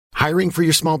Hiring for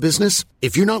your small business?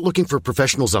 If you're not looking for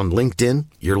professionals on LinkedIn,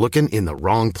 you're looking in the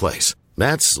wrong place.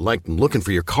 That's like looking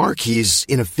for your car keys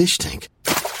in a fish tank.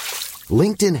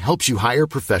 LinkedIn helps you hire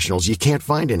professionals you can't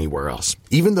find anywhere else,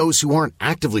 even those who aren't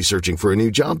actively searching for a new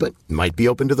job but might be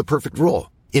open to the perfect role.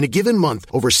 In a given month,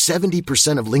 over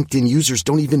 70% of LinkedIn users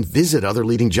don't even visit other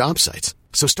leading job sites.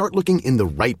 So start looking in the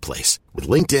right place. With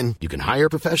LinkedIn, you can hire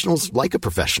professionals like a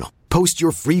professional. Post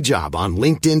your free job on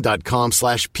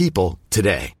linkedin.com/people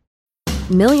today.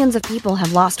 Millions of people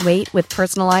have lost weight with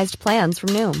personalized plans from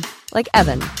Noom. Like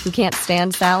Evan, who can't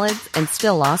stand salads and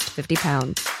still lost 50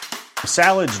 pounds.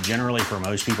 Salads generally for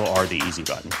most people are the easy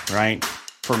button, right?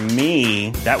 For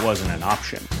me, that wasn't an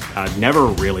option. I never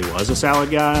really was a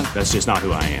salad guy. That's just not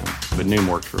who I am. But Noom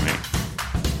worked for me.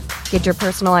 Get your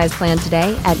personalized plan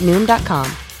today at Noom.com.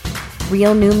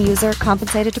 Real Noom user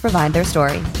compensated to provide their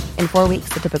story. In 4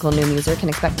 weeks, the typical Noom user can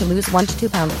expect to lose 1 to 2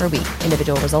 pounds per week.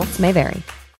 Individual results may vary.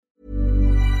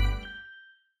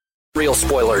 Real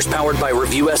spoilers powered by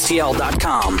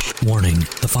ReviewSTL.com. Warning,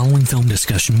 the following film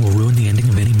discussion will ruin the ending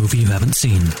of any movie you haven't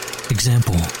seen.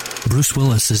 Example, Bruce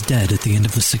Willis is dead at the end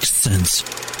of The Sixth Sense.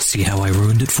 See how I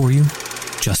ruined it for you?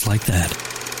 Just like that.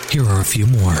 Here are a few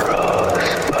more.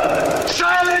 Rosebud.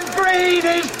 Silent breed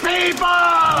is people!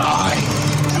 I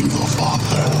am your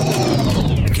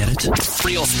father. Get it?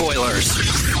 Real spoilers.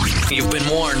 You've been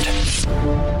warned.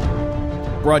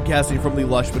 Broadcasting from the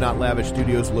lush but not lavish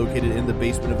studios located in the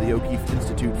basement of the O'Keefe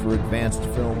Institute for Advanced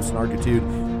Film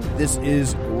Snarkitude, this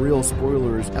is Real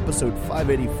Spoilers, episode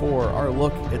 584, our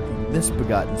look at the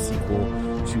misbegotten sequel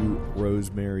to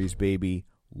Rosemary's Baby.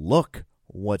 Look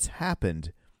what's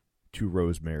happened to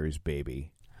Rosemary's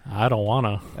Baby. I don't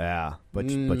wanna. Yeah, but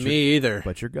me either.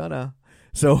 But you're gonna.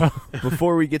 So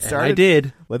before we get started, I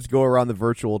did. Let's go around the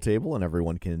virtual table and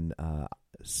everyone can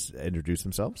introduce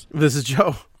themselves. This is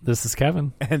Joe. This is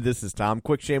Kevin. And this is Tom.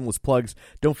 Quick shameless plugs.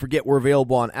 Don't forget we're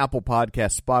available on Apple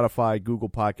Podcasts, Spotify, Google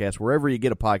Podcasts. Wherever you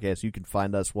get a podcast, you can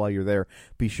find us while you're there.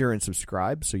 Be sure and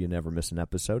subscribe so you never miss an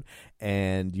episode.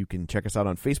 And you can check us out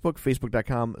on Facebook,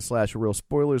 facebook.com/Real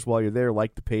Spoilers. While you're there,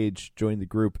 like the page, join the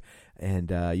group, and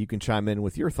you can chime in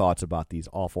with your thoughts about these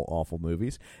awful, awful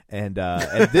movies. And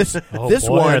this this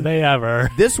boy, one, are they ever?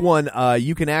 This one,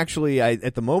 you can actually,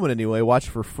 at the moment anyway, watch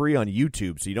for free on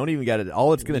YouTube. So you don't even got it.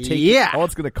 All it's going to take, all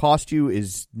it's going to cost you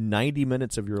is 90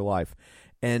 minutes of your life.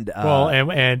 And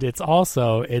and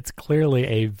it's clearly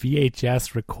a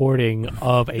VHS recording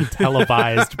of a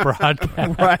televised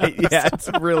broadcast. Right? Yeah, it's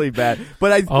really bad.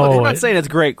 But I'm not saying it's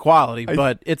great quality,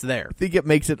 but it's there. I think it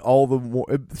makes it all the more.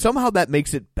 Somehow that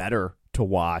makes it better to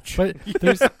watch. But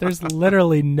there's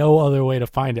literally no other way to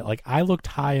find it. Like, I looked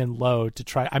high and low to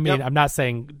try. I mean, I'm not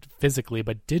saying physically,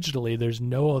 but digitally, there's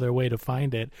no other way to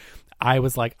find it. I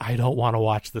was like, I don't want to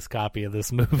watch this copy of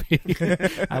this movie.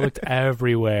 I looked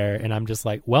everywhere, and I'm just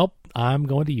like, well, I'm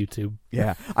going to YouTube.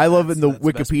 Yeah, I love in the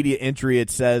Wikipedia entry, it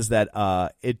says that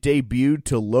it debuted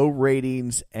to low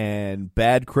ratings and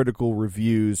bad critical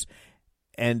reviews,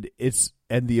 and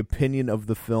the opinion of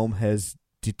the film has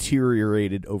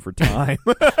deteriorated over time.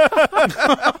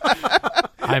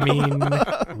 I mean,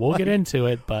 we'll get into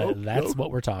it, but that's what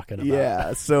we're talking about.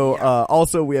 Yeah, so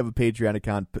also we have a Patreon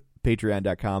account,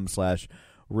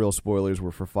 patreon.com/Real Spoilers,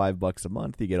 where for $5 a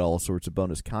month you get all sorts of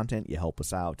bonus content. You help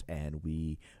us out, and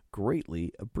we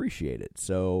greatly appreciate it.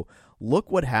 So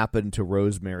look what happened to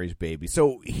Rosemary's Baby.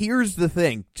 So here's the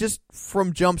thing, just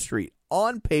from Jump Street,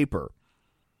 on paper,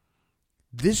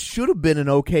 this should have been an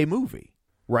okay movie.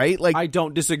 Right? Like, I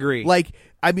don't disagree. Like,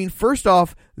 I mean, first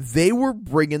off, they were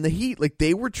bringing the heat. Like,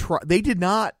 they did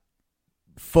not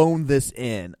phone this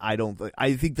in. I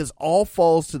think this all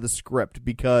falls to the script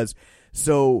because,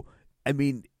 so, I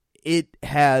mean, it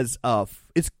has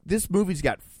this movie's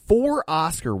got 4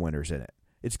 Oscar winners in it.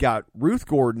 It's got Ruth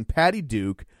Gordon, Patty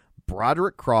Duke,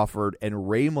 Broderick Crawford, and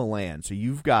Ray Milland. So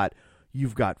you've got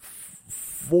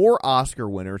 4 Oscar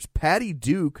winners. Patty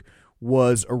Duke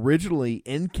was originally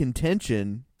in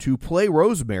contention to play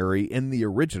Rosemary in the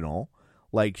original.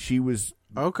 Like, she was...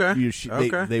 Okay.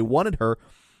 They wanted her.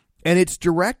 And it's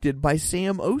directed by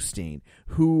Sam Osteen,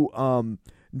 who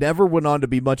never went on to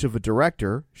be much of a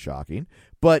director. Shocking.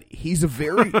 But he's a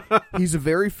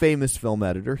very famous film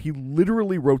editor. He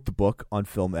literally wrote the book on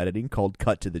film editing called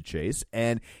Cut to the Chase.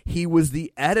 And he was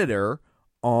the editor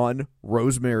on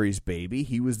Rosemary's Baby.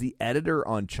 He was the editor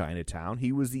on Chinatown.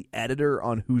 He was the editor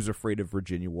on Who's Afraid of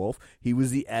Virginia Woolf. He was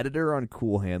the editor on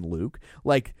Cool Hand Luke.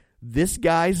 Like, this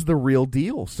guy's the real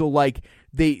deal. So, like,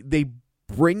 they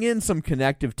bring in some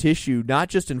connective tissue, not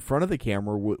just in front of the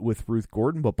camera with Ruth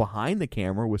Gordon, but behind the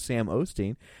camera with Sam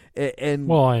Osteen. And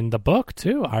the book,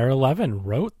 too. R11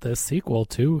 wrote this sequel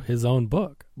to his own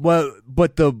book. Well,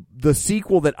 but the the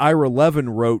sequel that Ira Levin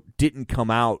wrote didn't come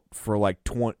out for like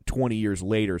 20 years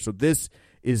later. So this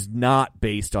is not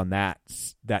based on that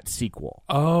sequel.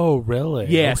 Oh, really?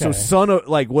 Yeah. Okay. So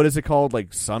what is it called?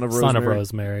 Like Son of Rosemary. Son of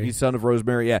Rosemary. He's Son of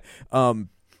Rosemary. Yeah.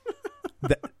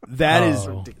 That is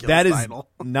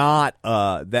not.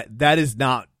 That is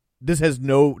not. This has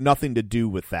nothing to do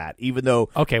with that. Even though.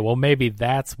 Okay, well maybe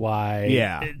that's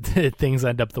why. Things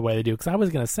end up the way they do. Because I was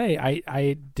gonna say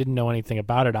I didn't know anything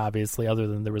about it, obviously, other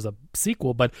than there was a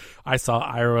sequel. But I saw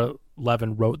Ira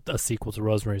Levin wrote a sequel to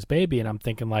Rosemary's Baby, and I'm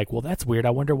thinking like, well, that's weird.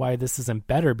 I wonder why this isn't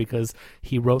better, because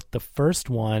he wrote the first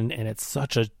one, and it's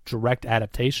such a direct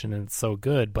adaptation, and it's so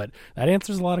good. But that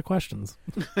answers a lot of questions.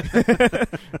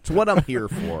 It's what I'm here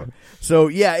for. So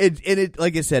yeah, it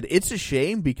like I said, it's a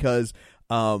shame because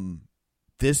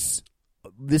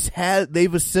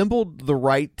they've assembled the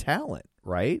right talent,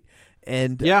 right?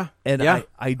 And I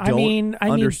don't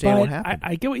understand what happened.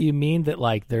 I get what you mean, that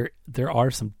like there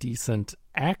are some decent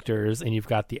actors and you've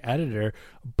got the editor,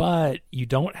 but you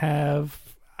don't have,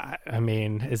 I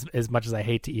mean, as much as I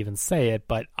hate to even say it,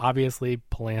 but obviously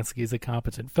Polanski's a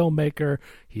competent filmmaker.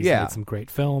 He's made some great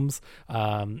films,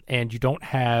 and you don't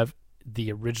have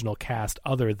the original cast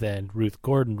other than Ruth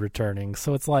Gordon returning.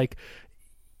 So it's like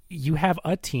you have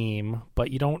a team,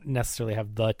 but you don't necessarily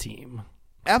have the team.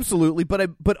 Absolutely,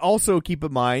 but also keep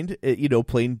in mind,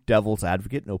 playing devil's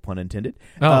advocate, no pun intended.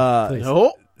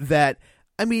 That,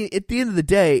 I mean, at the end of the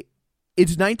day,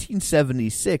 it's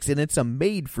 1976 and it's a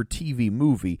made-for-TV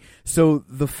movie. So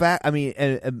the fact, I mean,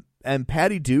 and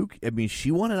Patty Duke, I mean,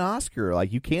 she won an Oscar.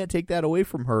 Like, you can't take that away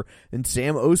from her. And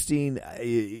Sam Osteen,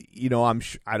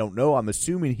 I don't know. I'm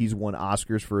assuming he's won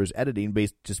Oscars for his editing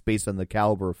based on the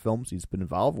caliber of films he's been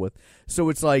involved with. So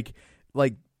it's like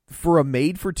for a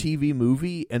made-for-TV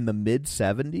movie in the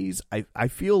mid-70s, I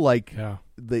feel like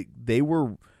they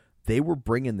were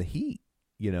bringing the heat.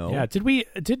 Yeah. Did we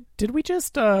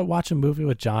just watch a movie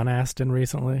with John Astin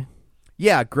recently?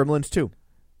 Yeah, Gremlins 2.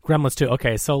 Gremlins 2.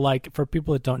 Okay, so like for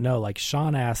people that don't know, like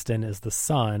Sean Astin is the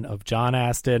son of John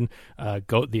Astin,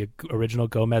 the original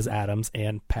Gomez Addams,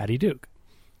 and Patty Duke.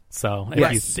 So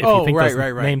if you think those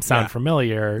names sound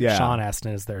familiar, Sean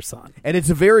Astin is their son. And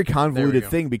it's a very convoluted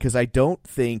thing because I don't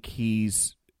think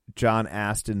he's John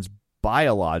Astin's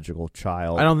biological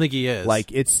child. I don't think he is.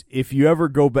 Like, it's, if you ever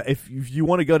go back, if you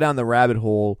want to go down the rabbit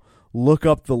hole, look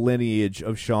up the lineage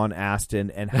of Sean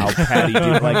Astin and how Patty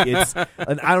did. Like, it's,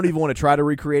 and I don't even want to try to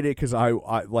recreate it because I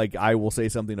will say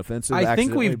something offensive. I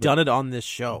think we've done it on this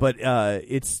show, but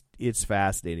it's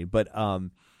fascinating. But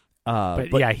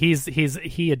yeah,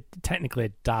 he had technically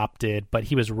adopted, but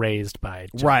he was raised by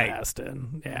John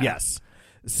Astin. Yeah. Yes.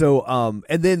 So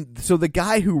so the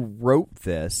guy who wrote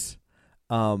this,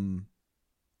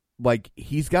 like,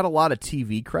 he's got a lot of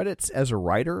TV credits as a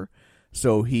writer.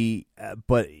 So he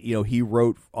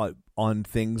wrote on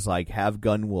things like Have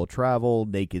Gun Will Travel,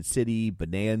 Naked City,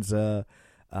 Bonanza,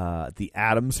 The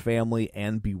Addams Family,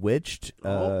 and Bewitched.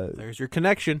 There's your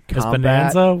connection. Is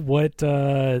Bonanza what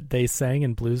they sang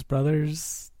in Blues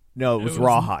Brothers? No, it was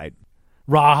Rawhide.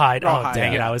 Rawhide. Oh,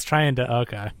 dang it! I was trying to.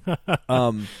 Okay.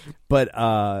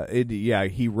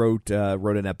 He wrote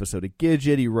an episode of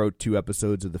Gidget. He wrote 2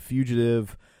 episodes of The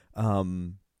Fugitive.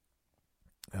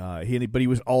 But he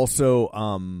was also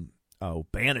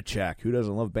Banachek. Who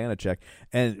doesn't love Banachek?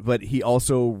 But he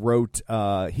also wrote.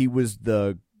 He was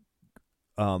the,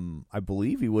 I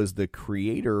believe he was the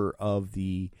creator of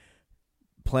the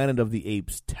Planet of the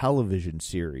Apes television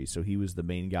series. So he was the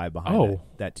main guy behind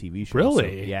that TV show.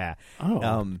 Really? So, yeah.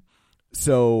 Oh.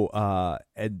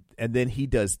 And then he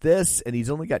does this, and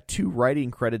he's only got 2 writing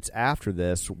credits after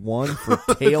this. One for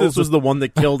Tales. This was the one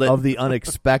that killed it. Of the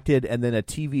Unexpected, and then a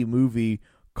TV movie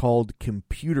called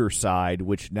Computer Side,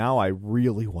 which now I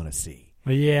really want to see.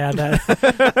 Yeah.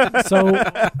 So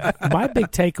my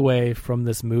big takeaway from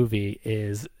this movie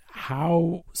is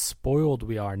how spoiled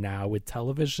we are now with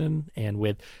television and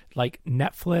with like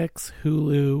Netflix,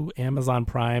 Hulu, Amazon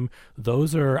Prime.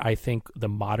 Those are, I think, the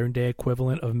modern day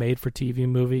equivalent of made for TV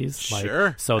movies.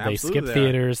 Sure. So they skip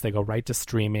theaters, they go right to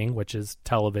streaming, which is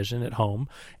television at home.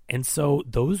 And so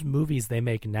those movies they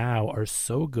make now are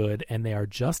so good, and they are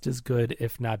just as good,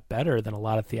 if not better, than a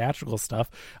lot of theatrical stuff.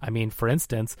 I mean, for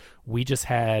instance, we just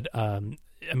had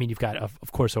you've got,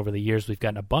 of course, over the years, we've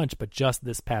gotten a bunch, but just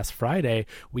this past Friday,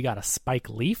 we got a Spike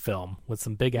Lee film with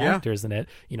some big actors in it,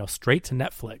 straight to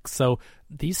Netflix. So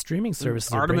these streaming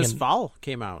services Artemis Fowl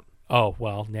came out. Oh,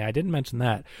 well, yeah, I didn't mention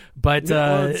that. But,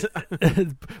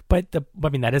 but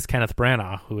that is Kenneth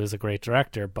Branagh, who is a great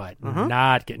director, but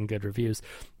not getting good reviews.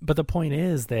 But the point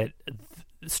is that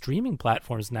streaming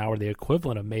platforms now are the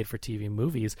equivalent of made-for-TV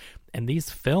movies, and these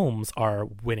films are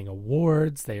winning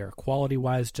awards. They are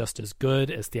quality-wise just as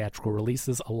good as theatrical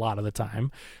releases a lot of the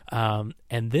time.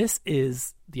 And this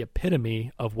is the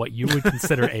epitome of what you would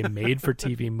consider a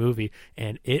made-for-TV movie,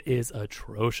 and it is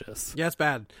atrocious. Yeah, it's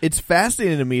bad. It's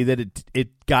fascinating to me that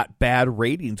it got bad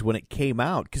ratings when it came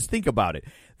out, because think about it.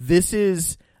 This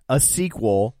is a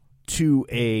sequel to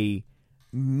a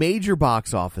major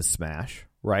box office smash,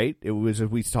 right? It was, as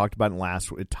we talked about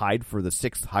it tied for the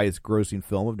 6th highest grossing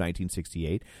film of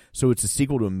 1968. So it's a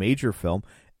sequel to a major film.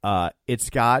 It's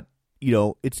got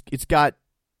the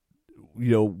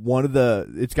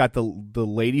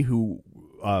lady who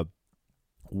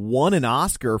won an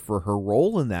Oscar for her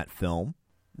role in that film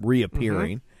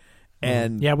reappearing. Mm-hmm.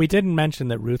 And yeah, we didn't mention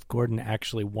that Ruth Gordon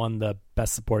actually won the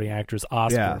Best Supporting Actress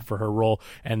Oscar for her role,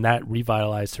 and that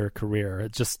revitalized her career.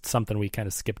 It's just something we kind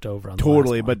of skipped over on the last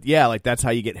one. But yeah, like that's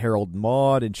how you get Harold and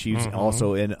Maude, and she's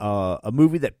also in a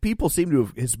movie that people seem to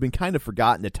have has been kind of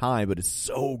forgotten at time, but it's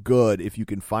so good if you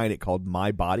can find it, called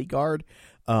My Bodyguard,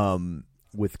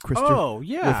 with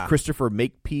Christopher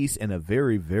Makepeace and a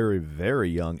very, very,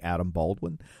 very young Adam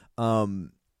Baldwin.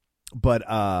 Isn't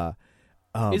that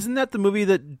the movie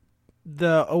that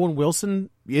the Owen Wilson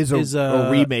is a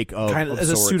remake of, kind of as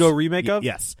sorts. A pseudo remake of?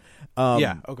 Yes.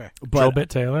 Okay. Joe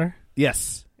Bit Taylor?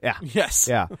 Yes. Yeah. Yes.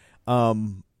 Yeah.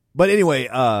 But anyway,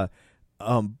 but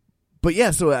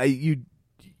yeah, so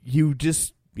you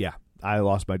just, yeah, I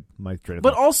lost my train of thought.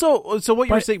 But also, so what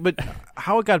you were saying, but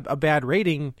how it got a bad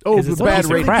rating? Oh, it's bad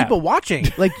rating. People watching.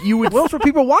 Like you would. What else were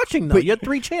people watching though? But, You had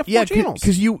 4 channels.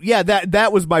 Because that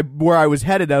was where I was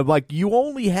headed. I'm like, you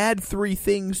only had 3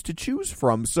 things to choose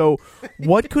from. So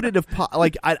what could it have?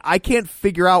 I can't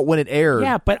figure out when it aired.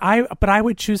 Yeah, but I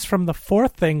would choose from the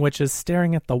 4th thing, which is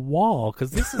staring at the wall,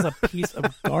 because this is a piece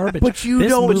of garbage. But you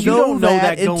don't know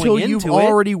that until you've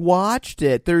already watched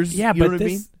it. There's you know what I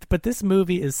mean? But this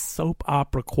movie is soap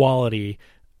opera quality,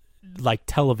 like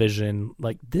television.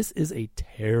 Like, this is a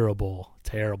terrible,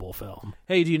 terrible film.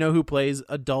 Hey, do you know who plays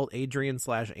adult Adrian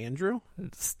 / Andrew?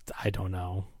 I don't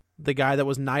know. The guy that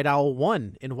was Night Owl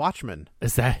 1 in Watchmen.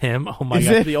 Is that him? Oh my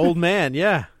God. The old man,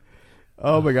 yeah.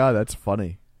 Oh my God, that's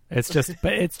funny. It's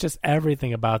just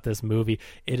everything about this movie.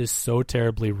 It is so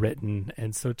terribly written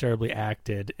and so terribly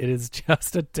acted. It is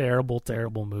just a terrible,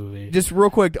 terrible movie. Just real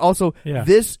quick, also, when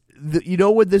this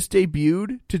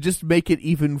debuted, to just make it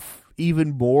even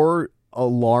more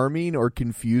alarming or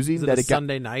confusing that it got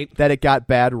Sunday night, that it got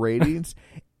bad ratings.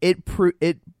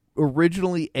 it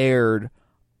originally aired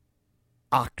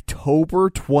October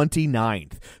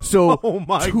 29th. So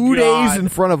 2 days in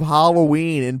front of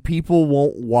Halloween, and people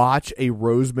won't watch a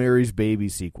Rosemary's Baby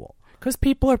sequel. Because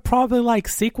people are probably like,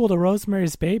 sequel to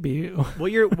Rosemary's Baby.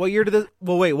 What year did this?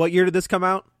 Well, wait, what year did this come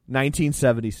out?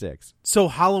 1976. So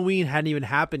Halloween hadn't even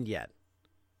happened yet.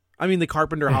 I mean, the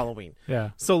Carpenter Halloween. Yeah.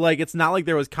 So like, it's not like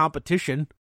there was competition.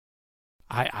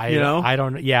 I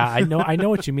don't. Yeah, I know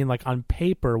what you mean. Like, on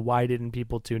paper, why didn't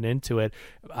people tune into it?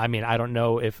 I mean, I don't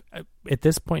know if at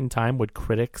this point in time would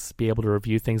critics be able to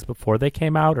review things before they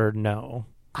came out, or no.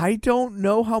 I don't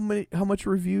know how much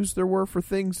reviews there were for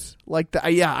things like that.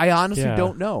 I honestly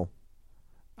don't know.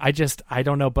 I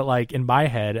don't know, but like in my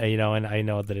head, and I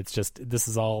know that it's just, this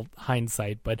is all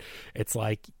hindsight, but it's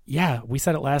like, yeah, we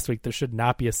said it last week, there should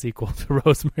not be a sequel to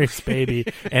Rosemary's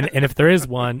Baby, and if there is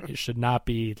one, it should not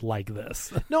be like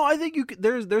this. No, I think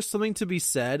there's something to be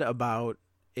said about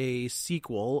a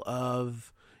sequel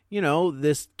of,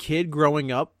 this kid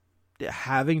growing up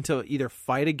having to either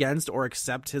fight against or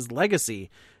accept his legacy.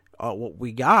 What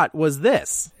we got was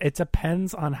this. It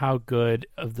depends on how good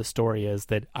of the story is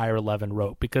that Ira Levin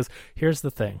wrote, because here's the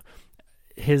thing.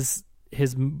 His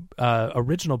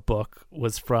original book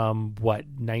was from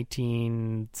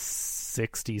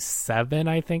 1967,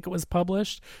 I think it was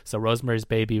published. So Rosemary's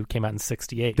Baby came out in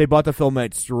 68. They bought the film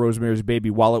rights to Rosemary's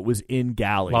Baby while it was in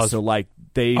galley.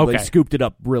 They scooped it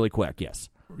up really quick. Yes.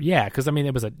 Yeah, because I mean,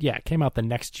 it came out the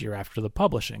next year after the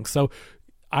publishing. So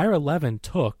Ira Levin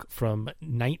took from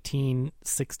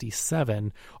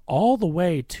 1967 all the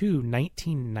way to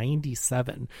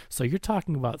 1997. So you're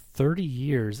talking about 30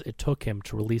 years it took him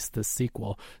to release this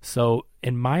sequel. So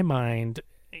in my mind,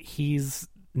 he's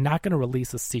not going to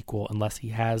release a sequel unless he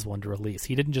has one to release.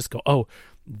 He didn't just go, oh,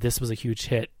 this was a huge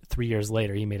hit. 3 years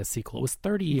later, he made a sequel. It was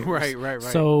 30 years. Right.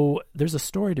 So there's a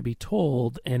story to be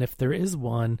told, and if there is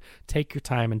one, take your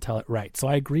time and tell it right. So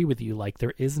I agree with you. Like,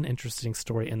 there is an interesting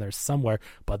story in there somewhere,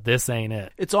 but this ain't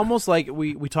it. It's almost like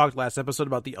we talked last episode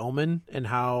about The Omen and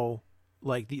how,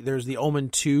 like, there's The Omen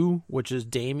 2, which is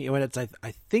Damien. It's I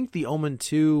think The Omen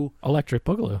 2... Electric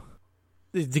Boogaloo.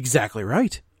 Exactly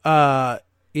right.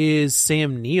 is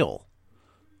Sam Neill.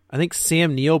 I think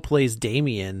Sam Neill plays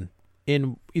Damien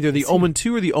in either the Omen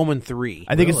 2 or the Omen 3.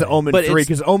 I think it's the Omen 3,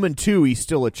 because Omen 2, he's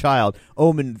still a child.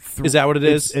 Omen 3... Is that what it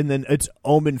is? And then it's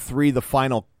Omen 3, the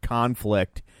final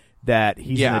conflict, that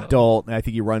he's an adult, and I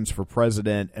think he runs for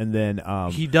president, and then...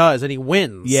 he does, and he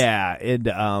wins. Yeah,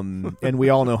 and we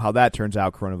all know how that turns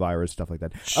out, coronavirus, stuff like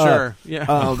that. Sure,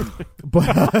 yeah.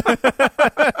 But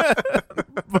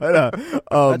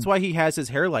that's why he has his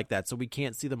hair like that, so we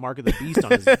can't see the mark of the beast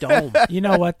on his dome. You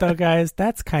know what, though, guys?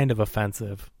 That's kind of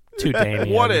offensive to Damien.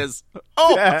 What is?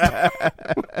 Oh!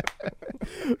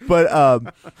 But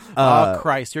oh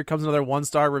Christ! Here comes another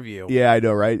 1-star review. Yeah, I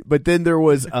know, right? But then there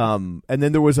was and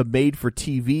then there was a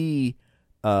made-for-TV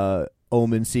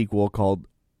Omen sequel called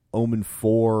Omen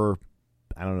 4.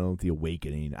 I don't know, The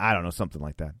Awakening. I don't know, something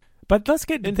like that. But let's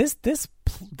get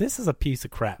this is a piece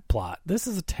of crap plot. This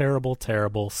is a terrible,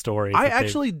 terrible story. I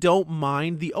actually don't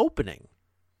mind the opening.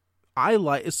 I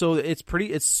like it's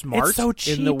smart. It's so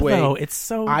cheap, in the way. though. It's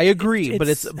so. I agree,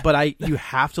 you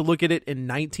have to look at it in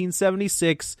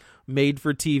 1976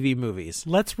 made-for-TV movies.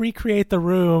 Let's recreate the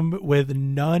room with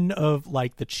none of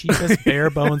like the cheapest bare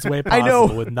bones way I possible.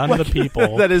 know. With none of the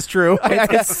people. That is true.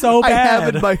 It's so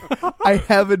bad. I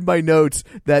have in my notes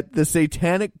that the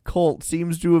satanic cult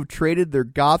seems to have traded their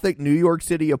gothic New York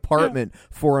City apartment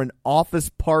for an office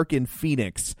park in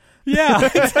Phoenix. Yeah,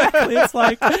 exactly. It's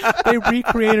like they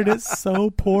recreated it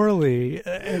so poorly.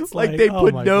 It's like they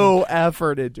put no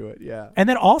effort into it. Yeah, and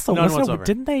then also,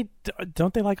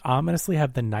 don't they like ominously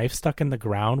have the knife stuck in the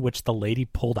ground, which the lady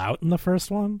pulled out in the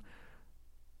first one?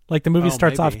 Like the movie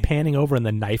starts off panning over, and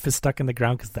the knife is stuck in the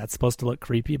ground because that's supposed to look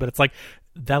creepy. But it's like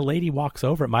that lady walks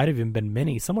over. It might have even been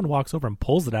Minnie. Someone walks over and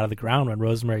pulls it out of the ground when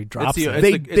Rosemary drops it.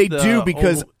 They do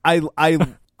because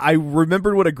I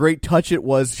remembered what a great touch it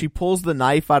was. She pulls the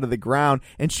knife out of the ground,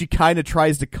 and she kind of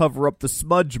tries to cover up the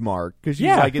smudge mark because she's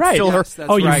like, "It's still her."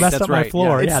 Oh, you messed up my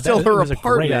floor. Yeah, it's still her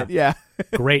apartment. Yeah,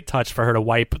 great touch for her to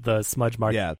wipe the smudge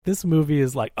mark. Yeah, this movie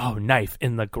is like, oh, knife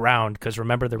in the ground because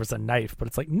remember there was a knife, but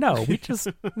it's like, no, we just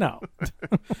no.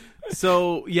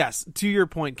 So yes, to your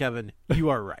point, Kevin, you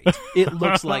are right. It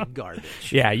looks like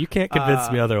garbage. Yeah, you can't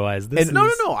convince me otherwise. No,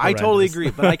 I totally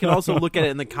agree. But I can also look at it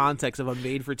in the context of a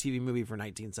made-for-TV movie for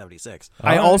 1976.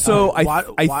 I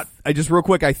just real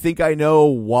quick, I think I know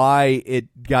why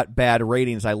it got bad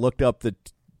ratings. I looked up the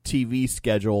TV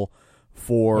schedule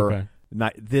for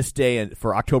this day and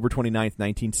for October 29th,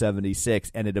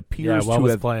 1976, and it appears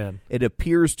it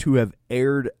appears to have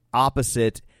aired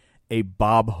opposite a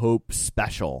Bob Hope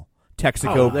special.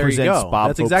 Texaco presents Bob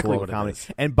That's Hope's exactly World what Comedy. it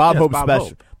is. And Bob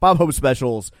Hope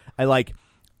specials, I like.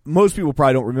 Most people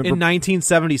probably don't remember in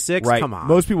 1976. Right. Come on,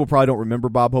 most people probably don't remember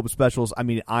Bob Hope specials. I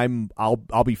mean,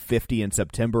 I'll be 50 in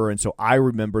September, and so I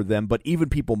remember them. But even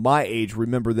people my age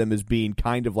remember them as being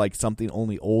kind of like something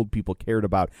only old people cared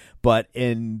about. But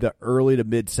in the early to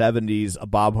mid 70s, a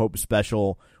Bob Hope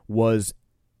special was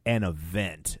an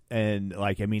event, and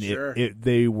like I mean,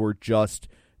 they were just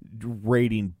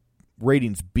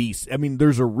ratings beasts. I mean,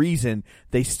 there's a reason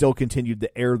they still continued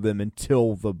to air them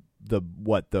until the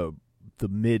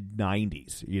mid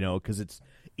 90s, you know, because it's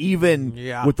even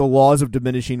with the laws of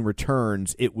diminishing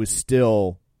returns, it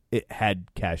had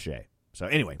cachet. So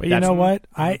anyway, but you know what?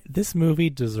 This movie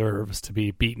deserves to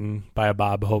be beaten by a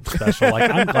Bob Hope special.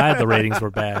 Like I'm glad the ratings were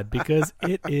bad because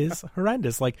it is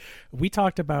horrendous. Like we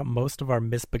talked about, most of our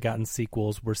misbegotten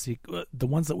sequels were the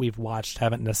ones that we've watched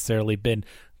haven't necessarily been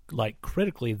like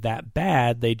critically that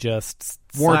bad. They just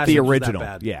weren't the original.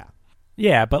 Yeah.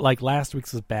 Yeah, but like last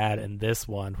week's was bad, and this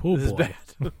one, is bad.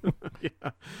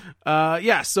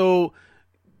 So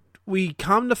we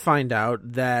come to find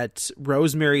out that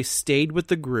Rosemary stayed with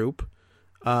the group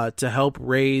to help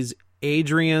raise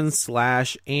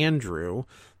Adrian/Andrew.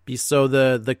 So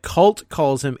the cult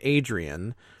calls him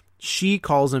Adrian. She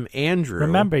calls him Andrew.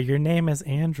 Remember, your name is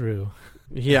Andrew.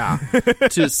 Yeah,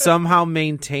 to somehow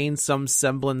maintain some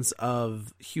semblance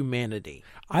of humanity.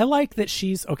 I like that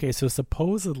she's okay. So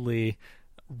supposedly,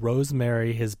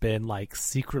 Rosemary has been like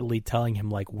secretly telling him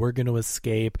like, we're going to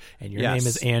escape, and your name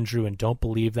is Andrew, and don't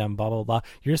believe them. Blah blah blah.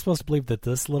 You're supposed to believe that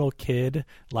this little kid,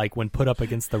 like when put up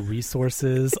against the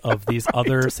resources of these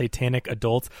other satanic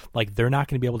adults, like they're not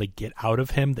going to be able to get out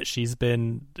of him. That she's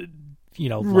been,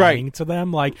 lying to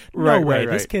them. Like, no way.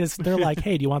 This kid is, they're like,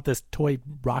 hey, do you want this toy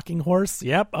rocking horse?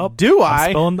 Yep. Oh, do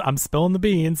I'm spilling the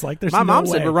beans. Like, there's my mom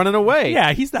said we're running away.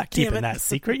 Yeah, he's not keeping that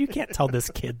secret. You can't tell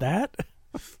this kid that.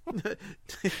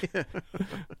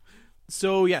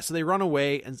 So they run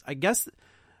away, and I guess,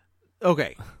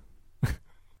 okay.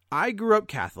 I grew up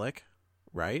Catholic,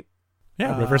 right?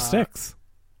 Yeah, River Styx.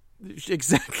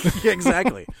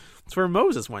 Exactly. It's where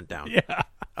Moses went down. Yeah.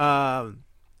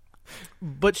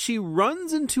 But she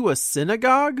runs into a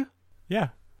synagogue. Yeah.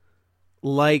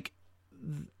 Like,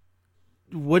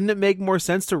 wouldn't it make more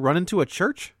sense to run into a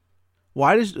church?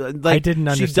 Why does I didn't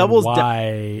understand she doubles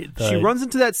why she runs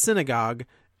into that synagogue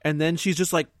and then she's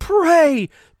just like, pray.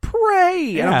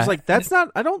 Yeah. And I was like, that's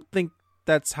not. I don't think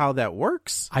that's how that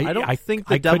works. I don't think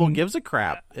the devil gives a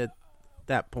crap at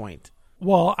that point.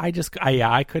 Well, I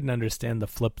couldn't understand the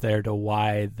flip there to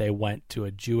why they went to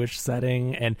a Jewish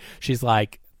setting, and she's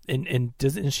like, and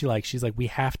doesn't she like? She's like, we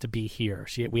have to be here.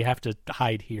 We have to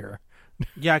hide here.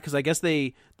 Yeah, because I guess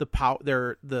the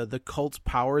cult's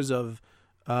powers of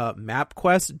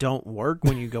MapQuest don't work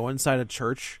when you go inside a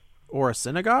church or a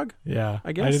synagogue. Yeah,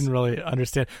 I guess I didn't really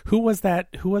understand who was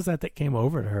that that came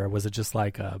over to her. Was it just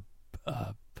like a?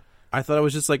 I thought it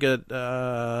was just like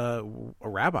a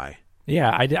rabbi. Yeah,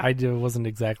 I wasn't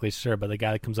exactly sure, but the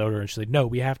guy that comes over and she's like, "No,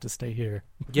 we have to stay here."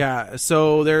 Yeah,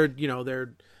 so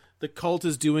the cult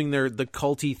is doing the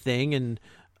culty thing, and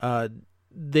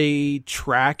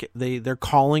they're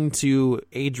calling to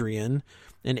Adrian,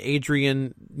 and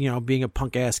Adrian, being a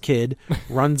punk ass kid,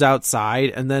 runs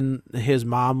outside, and then his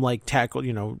mom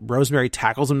Rosemary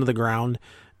tackles him to the ground,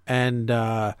 and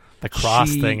the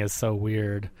cross thing is so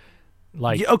weird.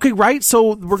 Like, okay, right?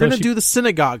 So we're going to do the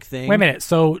synagogue thing. Wait a minute.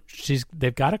 So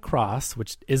they've got a cross,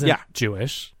 which isn't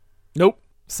Jewish. Nope.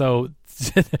 So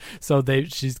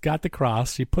she's got the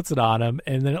cross. She puts it on him,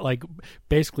 and then it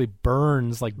basically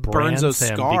brands a him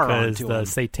scar because onto the him.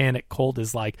 satanic cult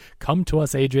is like, "Come to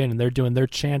us, Adrian," and they're doing their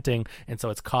chanting, and so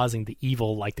it's causing the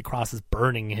evil. Like the cross is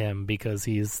burning him because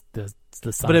he's the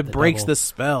son. But of it the breaks devil. the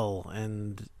spell,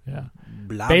 and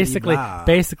blah, basically, blah.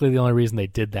 the only reason they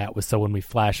did that was so when we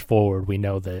flash forward, we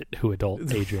know who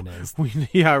adult Adrian is.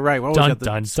 Yeah, right. Well, he's got the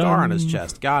dun, scar dun. on his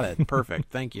chest. Got it.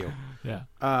 Perfect. Thank you. Yeah.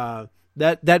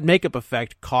 That makeup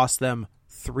effect cost them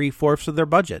 3/4 of their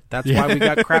budget. That's why we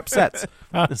got crap sets.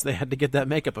 Is they had to get that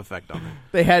makeup effect on there.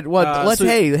 They had what?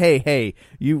 Hey!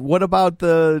 What about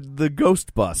the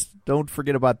ghost bus? Don't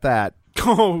forget about that.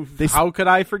 Oh, how could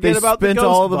I forget about the ghost bus? They spent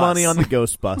all the money on the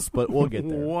ghost bus, but we'll get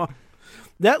there.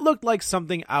 That looked like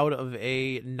something out of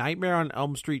a Nightmare on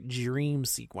Elm Street dream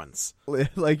sequence.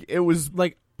 Like it was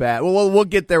like bad. Well, we'll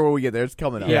get there when we get there. It's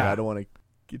coming up. Yeah. I don't want to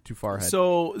get too far ahead.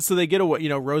 So they get away.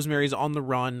 Rosemary's on the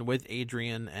run with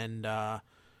Adrian, and I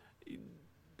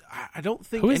don't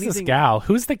think Who is this gal?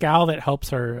 Who's the gal that helps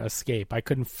her escape? I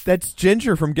couldn't. That's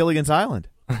Ginger from Gilligan's Island.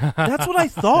 That's what I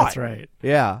thought. That's right.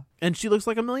 Yeah, and she looks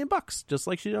like $1 million, just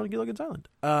like she did on Gilligan's Island.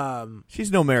 She's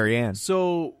no Marianne.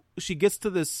 So she gets to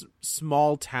this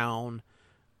small town,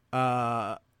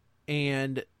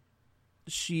 and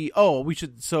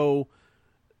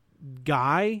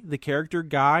Guy, the character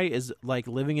Guy, is like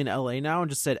living in LA now and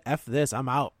just said, F this, I'm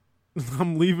out.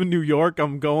 I'm leaving New York,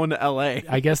 I'm going to LA.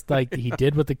 I guess he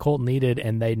did what the cult needed,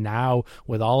 and they now,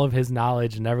 with all of his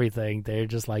knowledge and everything, they're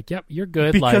just like, yep, you're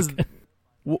good. Because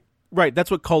right,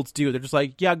 that's what cults do. They're just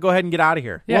like, yeah, go ahead and get out of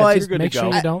here. Yeah, well, just you're good make to sure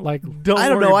go. you don't I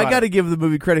don't know. I got to give the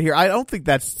movie credit here. I don't think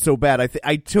that's so bad.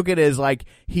 I took it as like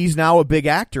he's now a big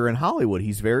actor in Hollywood.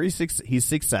 He's he's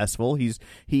successful. He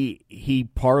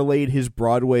parlayed his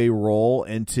Broadway role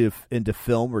into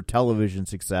film or television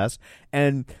success,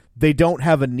 and they don't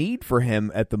have a need for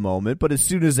him at the moment. But as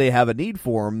soon as they have a need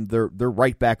for him, they're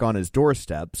right back on his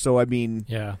doorstep. So I mean,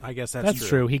 yeah, I guess that's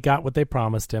true. He got what they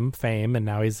promised him, fame, and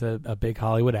now he's a big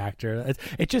Hollywood actor.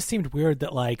 It just seemed weird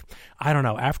that, like, I don't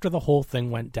know, after the whole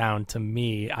thing went down, to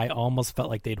me, I almost felt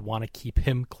like they'd want to keep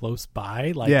him close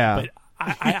by. Like, yeah. But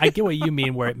I get what you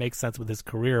mean, where it makes sense with his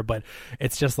career, but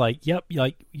it's just like, yep,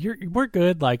 like we're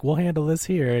good. Like, we'll handle this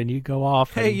here, and you go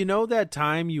off. Hey, you know that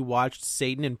time you watched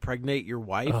Satan impregnate your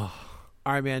wife? Oh.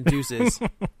 All right, man, deuces.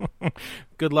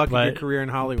 Good luck with your career in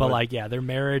Hollywood. But, like, yeah, their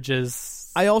marriage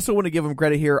is... I also want to give them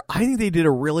credit here. I think they did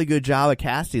a really good job of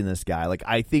casting this guy. Like,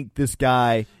 I think this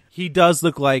guy... He does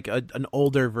look like an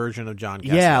older version of John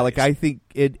Cassavetes. Yeah, like, I think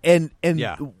it... And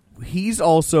yeah. He's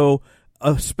also...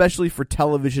 especially for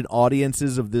television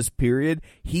audiences of this period,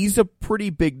 he's a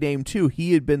pretty big name too.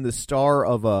 He had been the star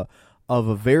of a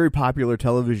very popular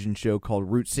television show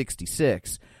called Route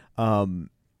 66,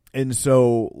 and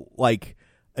so like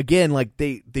again, like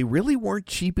they really weren't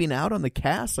cheaping out on the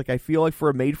cast. Like I feel like for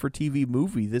a made-for-TV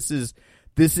movie, this is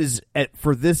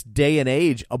for this day and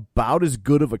age about as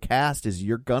good of a cast as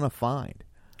you're gonna find.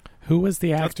 Who was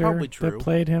the actor that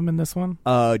played him in this one?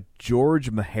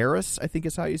 George Maharis, I think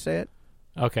is how you say it.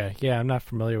 Okay, yeah, I'm not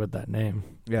familiar with that name.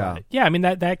 Yeah, yeah. I mean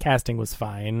that casting was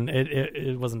fine.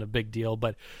 It wasn't a big deal,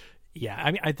 but Yeah,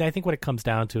 I mean, I think what it comes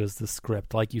down to is the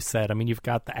script. Like you said, I mean, you've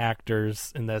got the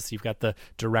actors in this. You've got the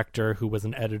director who was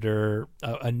an editor,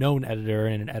 a known editor,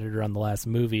 and an editor on the last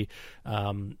movie.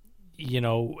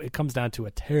 It comes down to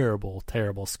a terrible,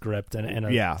 terrible script and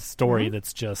a story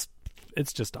that's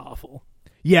it's just awful.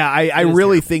 Yeah, I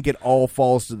really think it all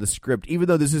falls to the script. Even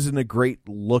though this isn't a great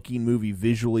looking movie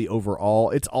visually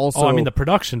overall, it's also... Oh, I mean, the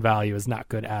production value is not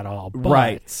good at all. But...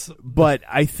 Right. But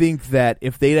I think that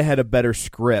if they'd had a better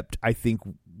script, I think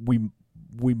we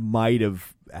might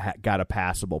have got a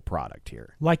passable product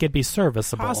here. Like it'd be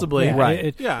serviceable. Possibly. Yeah,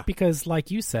 right. Because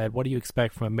like you said, what do you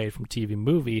expect from a made-from-TV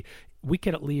movie? We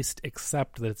could at least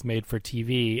accept that it's made for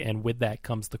TV, and with that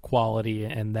comes the quality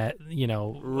and that,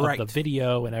 of the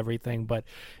video and everything. But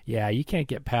yeah, you can't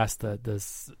get past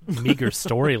this meager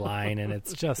storyline, and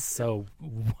it's just so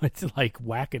like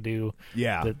wackadoo.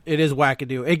 Yeah, it is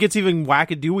wackadoo. It gets even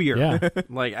wackadooier. Yeah.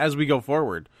 Like as we go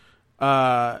forward.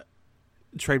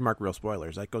 Trademark real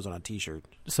spoilers. That goes on a T-shirt.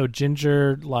 So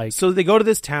Ginger, so they go to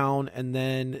this town, and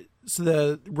then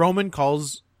the Roman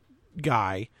calls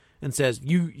Guy and says,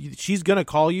 she's going to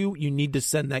call you. You need to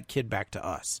send that kid back to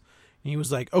us. And he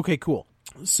was like, okay, cool.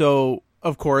 So,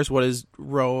 of course, what does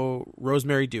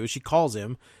Rosemary do? She calls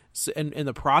him. So, and in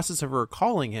the process of her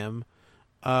calling him,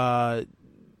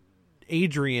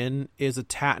 Adrian is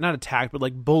not attacked, but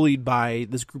like bullied by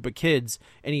this group of kids,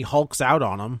 and he hulks out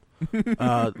on them.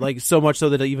 Like so much so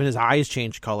that even his eyes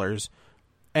change colors,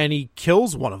 and he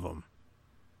kills one of them.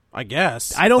 I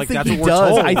guess. I don't think he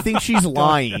does. I think she's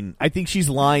lying. I think she's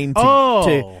lying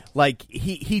to like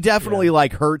he definitely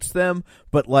like hurts them,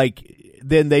 but like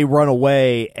then they run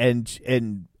away and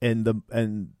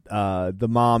the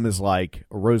mom is like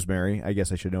Rosemary, I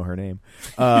guess I should know her name.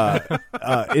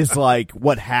 Is like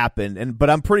what happened, but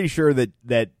I'm pretty sure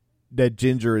that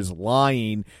Ginger is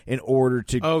lying in order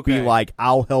to be like,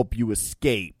 I'll help you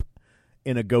escape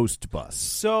in a ghost bus.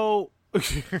 So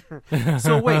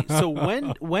wait, so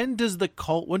when do the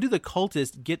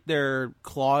cultists get their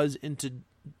claws into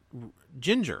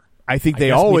Ginger? I think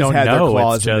they always had their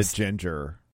claws into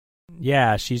Ginger.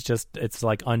 Yeah, it's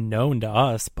like unknown to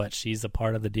us, but she's a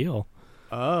part of the deal.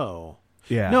 Oh.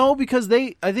 Yeah. No, because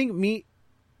I think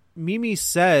Mimi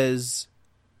says,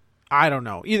 I don't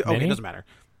know. Okay, it doesn't matter.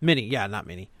 Minnie, yeah, not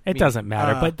Minnie. It doesn't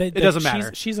matter, but it doesn't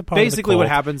matter. She's a part Basically, of the what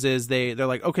happens is they're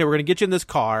like, okay, we're going to get you in this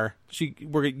car.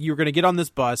 You're going to get on this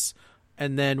bus,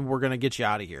 and then we're going to get you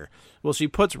out of here. Well, she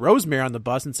puts Rosemary on the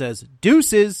bus and says,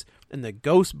 deuces, and the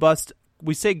ghost bus.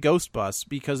 We say ghost bus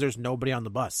because there's nobody on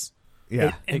the bus.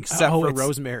 Yeah, except for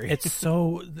Rosemary. It's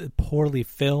so poorly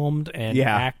filmed and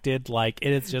acted. Like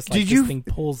it's just like this thing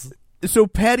pulls. So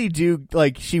Patty Duke,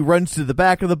 like she runs to the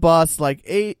back of the bus, like,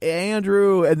 "Hey,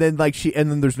 Andrew," and then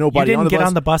then there's nobody. You didn't on the get bus.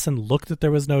 on the bus and look that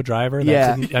there was no driver.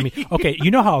 I mean, okay, you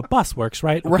know how a bus works,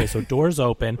 right? Okay, so doors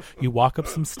open, you walk up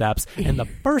some steps, and the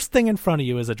first thing in front of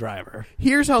you is a driver.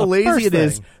 Here's how lazy it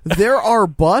is. There are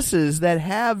buses that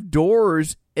have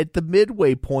doors at the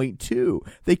midway point too.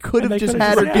 They could have just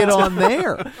had her get on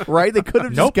there, right? They could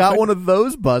have just got one of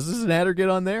those buses and had her get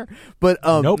on there. But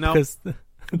because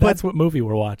that's what movie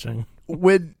we're watching.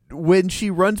 When she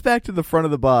runs back to the front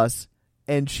of the bus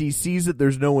and she sees that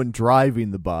there's no one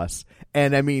driving the bus,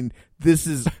 and I mean this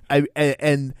is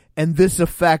and this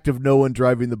effect of no one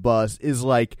driving the bus is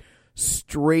like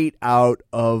straight out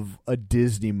of a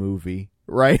Disney movie,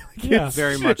 right? Like yeah,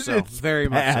 very much so. Very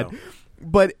much so.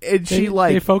 But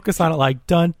they focus on it like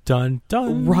dun dun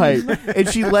dun, right? And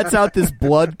she lets out this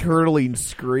blood curdling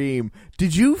scream.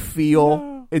 Did you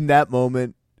feel in that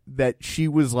moment that she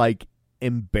was like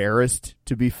embarrassed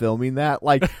to be filming that?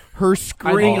 Like her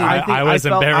scream. I was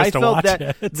embarrassed to watch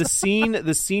that it.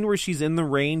 The scene where she's in the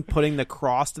rain putting the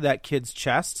cross to that kid's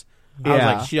chest. I was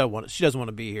like, she doesn't want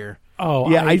to be here.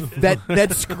 Oh yeah,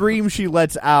 that scream she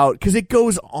lets out, because it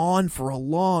goes on for a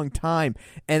long time,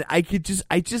 and I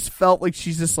just felt like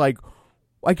she's just like,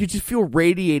 I could just feel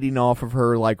radiating off of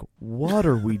her. Like, what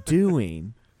are we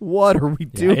doing? What are we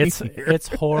doing? It's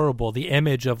horrible. The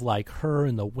image of like her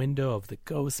in the window of the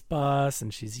ghost bus,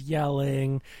 and she's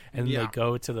yelling, and they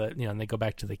go to and they go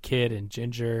back to the kid and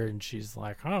Ginger, and she's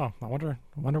like, "Oh, I wonder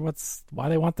why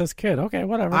they want this kid." Okay,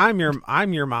 whatever.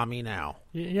 I'm your mommy now.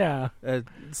 Yeah.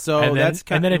 So that's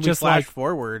kind of, and then it just flash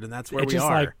forward, and that's where we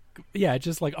are. It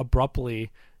just like abruptly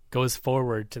goes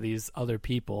forward to these other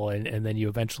people, and then you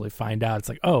eventually find out it's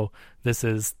like, oh, this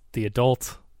is the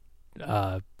adult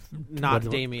not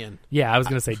Damien. Yeah, I was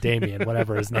gonna say Damien,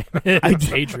 whatever his name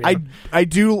is. Adrian. I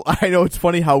do. I know it's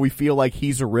funny how we feel like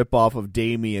he's a ripoff of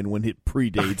Damien when it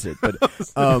predates it, but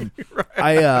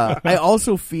right. I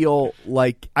also feel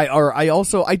like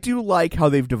I do like how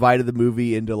they've divided the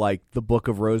movie into like the Book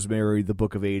of Rosemary, the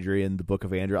Book of Adrian, the Book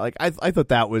of Andrew. Like I thought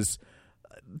that was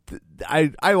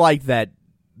I like that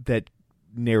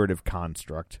narrative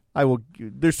construct. I will.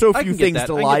 There's so few things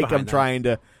to like. I'm trying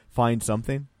to find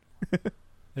something.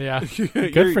 Yeah,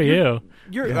 good for you.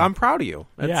 I'm proud of you.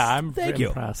 I'm Thank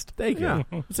impressed. you.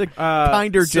 It's a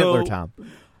kinder, gentler Tom.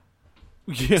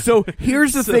 Yeah. So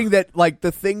here's the thing that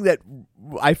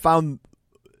I found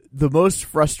the most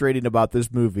frustrating about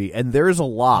this movie, and there's a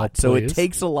lot, so it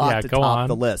takes a lot to top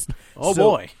the list.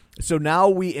 Boy. So now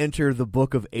we enter the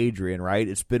Book of Adrian, right?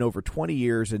 It's been over 20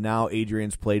 years, and now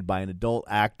Adrian's played by an adult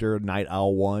actor, Night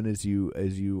Owl 1, as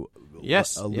you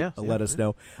let us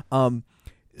know.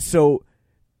 So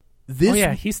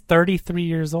this, he's 33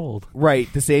 years old,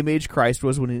 right? The same age Christ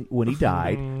was when he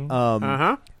died.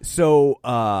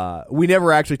 So we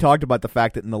never actually talked about the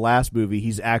fact that in the last movie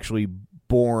he's actually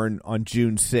born on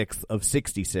June 6th of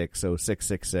 66, so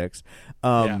 666.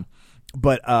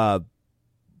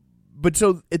 But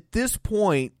so at this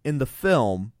point in the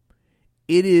film,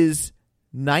 it is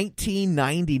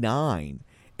 1999,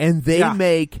 and they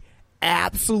make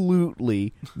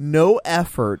absolutely no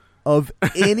effort of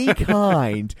any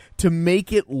kind to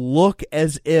make it look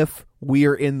as if we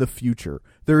are in the future.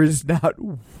 There is not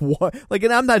one,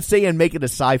 and I'm not saying make it a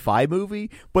sci-fi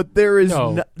movie, but there is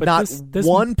not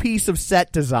one piece of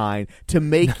set design to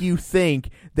make you think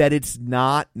that it's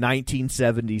not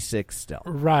 1976 still.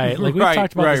 Right. Like we've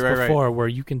talked about this before, where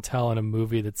you can tell in a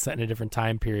movie that's set in a different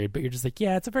time period, but you're just like,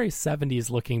 yeah, it's a very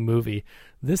 70s looking movie.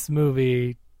 This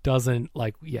movie doesn't,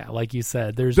 like you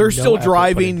said, they're still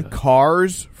driving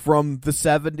cars from the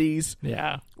 70s.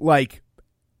 Yeah. Like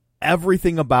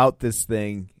everything about this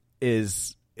thing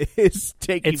is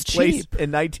taking place cheap.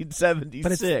 in 1976.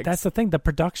 But that's the thing. The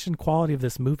production quality of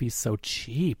this movie is so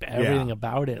cheap. Everything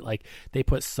about it, like they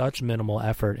put such minimal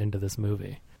effort into this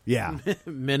movie. Yeah.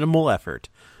 Minimal effort.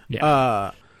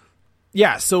 Yeah.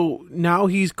 So now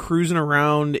he's cruising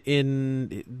around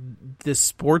in this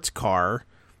sports car,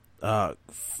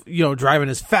 driving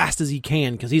as fast as he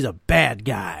can because he's a bad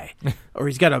guy, or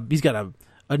he's got a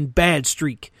bad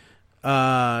streak.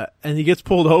 And he gets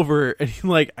pulled over,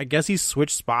 and I guess he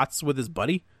switched spots with his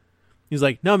buddy. He's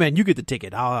like, "No, man, you get the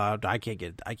ticket. I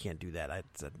can't do that." I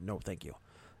said, "No, thank you."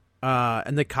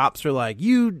 And the cops are like,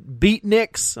 "You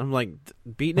beatniks." I'm like,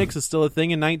 "Beatniks is still a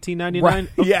thing in 1999."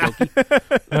 Right. Yeah,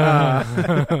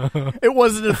 it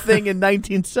wasn't a thing in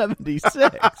 1976.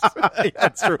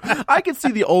 That's true. I could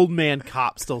see the old man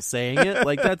cop still saying it.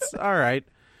 Like that's all right.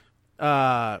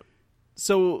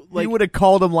 So you would have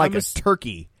called him a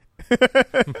turkey.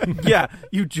 Yeah,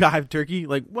 you jive turkey.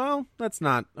 Well, that's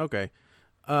not okay.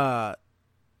 I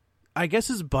guess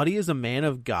his buddy is a man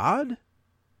of God.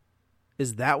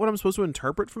 Is that what I'm supposed to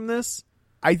interpret from this?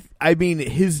 I mean,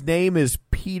 his name is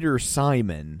Peter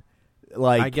Simon.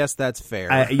 I guess that's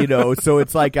fair. So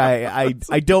it's like I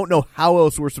don't know how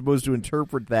else we're supposed to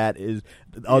interpret that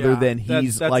other than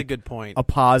he's that's a good point. A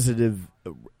positive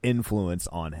influence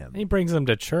on him. He brings him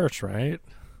to church, right?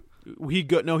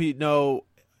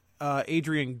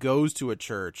 Adrian goes to a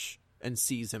church and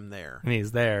sees him there. And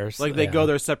he's there. They go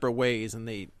their separate ways, and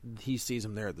he sees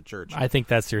him there at the church. I think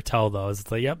that's your tell, though.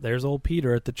 It's like, yep, there's old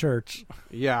Peter at the church.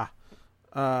 Yeah.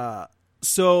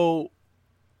 So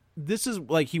this is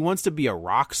he wants to be a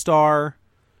rock star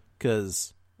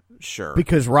because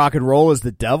rock and roll is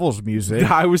the devil's music.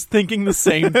 I was thinking the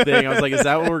same thing. I was like, is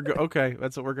that what we're okay?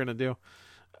 That's what we're gonna do.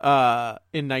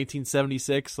 In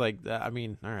 1976, all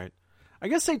right. I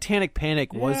guess Satanic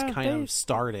Panic was kind of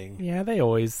starting. Yeah,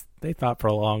 they thought for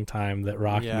a long time that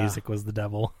rock music was the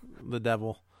devil. The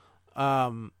devil.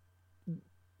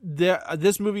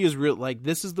 This movie is real.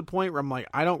 This is the point where I'm like,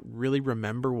 I don't really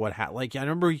remember what happened. I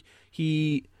remember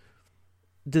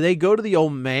do they go to the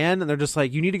old man and they're just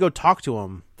like, you need to go talk to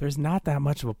him? There's not that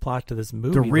much of a plot to this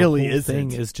movie. There really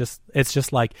isn't. It's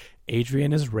just like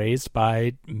Adrian is raised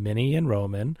by Minnie and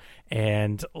Roman,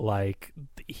 and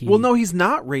he's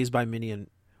not raised by Minnie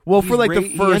and. Well, for the first,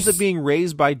 he ends up being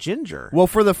raised by Ginger. Well,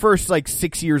 for the first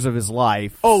 6 years of his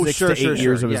life, 6 to 8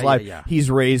 years of his life, he's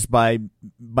raised by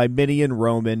Minnie and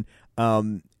Roman,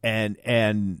 and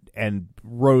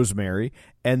Rosemary,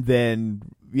 and then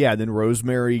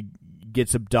Rosemary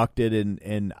gets abducted,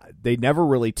 and they never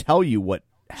really tell you what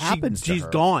happens to her. She's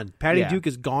gone. Patty Duke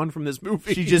is gone from this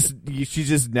movie. She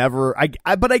just never.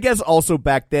 But I guess also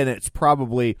back then it's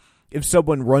probably, if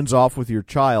someone runs off with your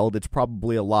child, it's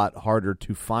probably a lot harder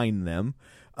to find them.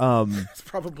 It's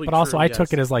probably But also, true, I yes.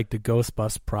 took it as like the ghost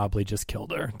bus probably just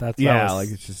killed her. That was, like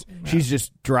it's just she's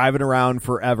just driving around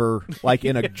forever, like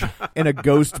in a in a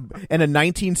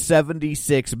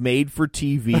 1976 made for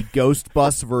TV ghost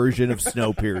bus version of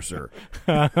Snowpiercer.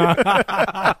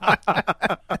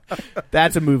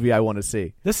 That's a movie I want to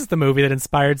see. This is the movie that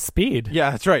inspired Speed.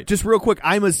 Yeah, that's right. Just real quick,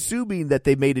 I'm assuming that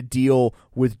they made a deal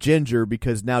with Ginger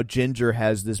because now Ginger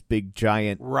has this big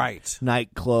giant Right.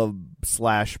 nightclub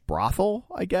 / brothel,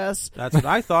 I guess. That's what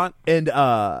I thought. And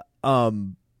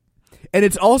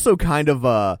it's also kind of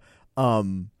a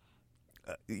kind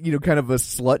of a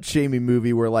slut shaming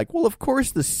movie where like, well, of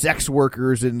course the sex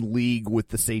workers in league with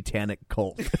the satanic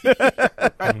cult.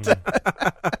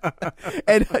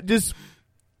 And just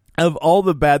of all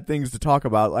the bad things to talk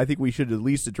about, I think we should at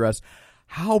least address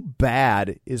how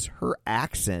bad is her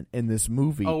accent in this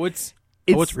movie.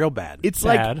 It's real bad. It's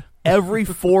Bad. like every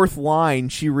fourth line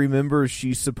she remembers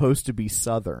she's supposed to be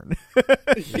Southern.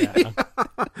 Yeah.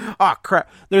 Oh, crap.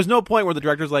 There's no point where the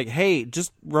director's like, hey,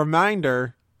 just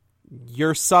reminder,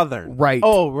 you're Southern. Right.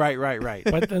 Oh, right.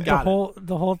 But the Got it.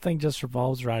 whole thing just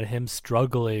revolves around him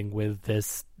struggling with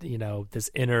this,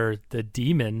 the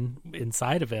demon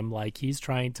inside of him. Like he's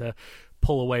trying to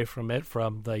pull away from it,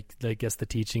 from like I guess the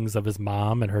teachings of his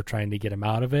mom and her trying to get him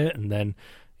out of it, and then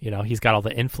he's got all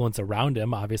the influence around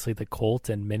him. Obviously, the Colt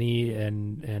and Minnie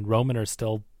and Roman are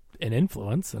still an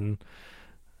influence, and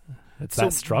it's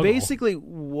that struggle. Basically,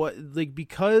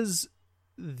 because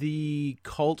the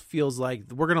cult feels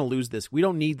like we're gonna lose this. We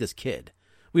don't need this kid.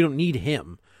 We don't need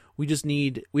him. We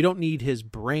don't need his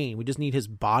brain. We just need his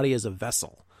body as a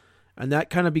vessel. And that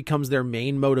kind of becomes their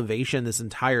main motivation this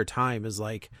entire time, is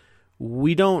like,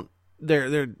 we don't,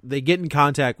 they get in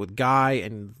contact with Guy,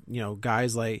 and,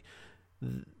 Guy's like,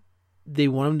 they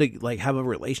want him to like have a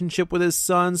relationship with his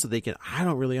son so they can, I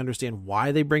don't really understand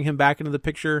why they bring him back into the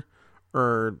picture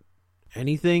or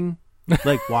anything.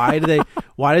 Like, why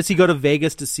does he go to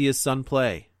Vegas to see his son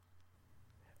play?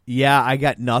 Yeah, I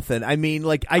got nothing. I mean,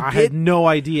 like, I had no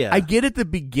idea. I get at the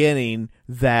beginning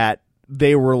that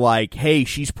they were like, hey,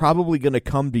 she's probably going to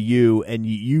come to you and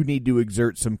you need to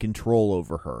exert some control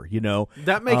over her,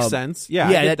 That makes sense. Yeah,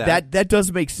 I Yeah, get that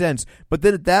does make sense. But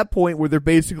then at that point where they're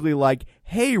basically like,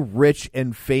 hey, rich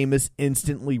and famous,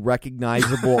 instantly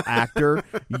recognizable actor,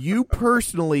 you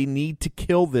personally need to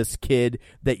kill this kid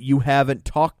that you haven't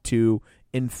talked to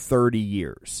in 30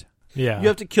 years. Yeah, you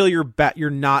have to kill your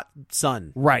not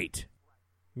son. Right.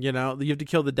 You have to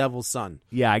kill the devil's son.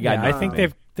 Yeah, I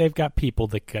think they've got people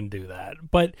that can do that.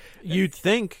 But you'd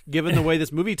think, given the way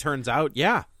this movie turns out,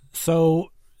 yeah.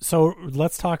 So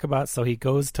let's talk about. So he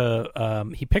goes to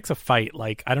he picks a fight.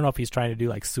 Like, I don't know if he's trying to do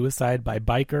like suicide by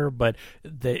biker, but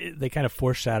they kind of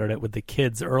foreshadowed it with the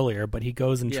kids earlier. But he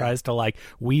goes and tries to like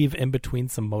weave in between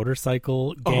some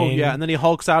motorcycle gang. Oh yeah, and then he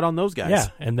hulks out on those guys. Yeah,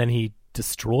 and then he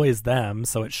destroys them.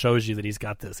 So it shows you that he's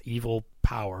got this evil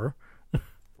power.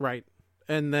 Right.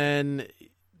 And then,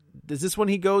 is this when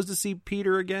he goes to see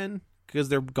Peter again? Because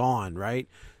they're gone, right?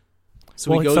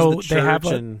 So he goes to the church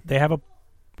they have a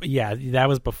yeah, that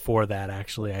was before that,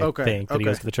 actually, I think, that he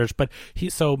goes to the church. But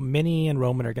so Minnie and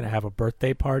Roman are going to have a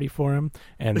birthday party for him.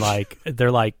 And, like,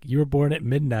 they're like, you were born at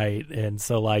midnight. And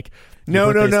so, like,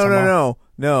 No.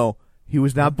 He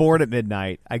was not born at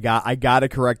midnight. I got to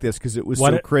correct this because it was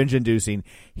so cringe-inducing.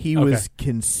 He was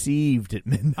conceived at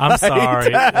midnight. I'm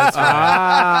sorry. That's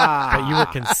right. But you were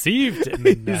conceived at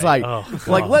midnight. He's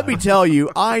like, let me tell you,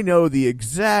 I know the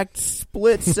exact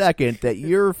split second that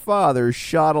your father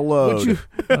shot a load.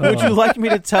 Would you like me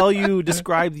to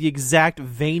describe the exact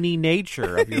veiny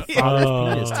nature of your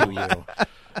father's penis to you?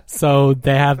 So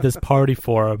they have this party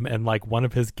for him, and like one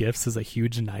of his gifts is a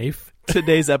huge knife.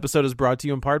 Today's episode is brought to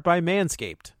you in part by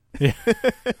Manscaped. Yeah.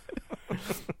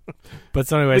 But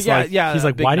so anyways, he's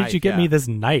like, why did you get me this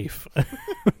knife?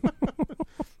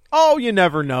 Oh, you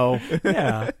never know.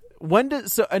 Yeah. When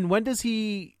does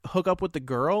he hook up with the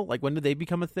girl? Like, when do they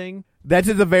become a thing? That's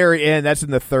at the very end. That's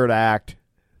in the third act.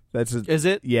 Is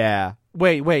it? Yeah.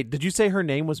 Wait. Did you say her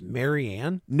name was Mary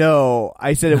Ann? No,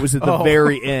 I said it was at the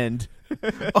very end.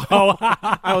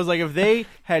 I was like, if they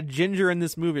had Ginger in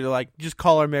this movie, they're like, just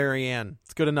call her Mary Ann.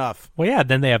 It's good enough. Well, yeah.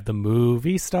 Then they have the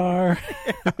movie star.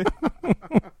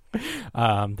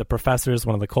 The professor is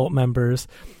one of the cult members,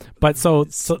 but so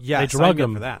they drug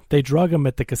him. They drug him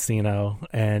at the casino,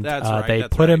 and they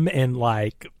put him in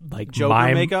like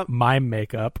Joker mime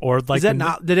makeup, or like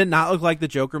did it not look like the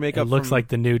Joker makeup? It looks like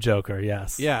the new Joker.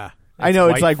 Yes. Yeah. I know.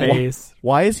 It's like, face.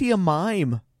 why is he a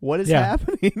mime? What is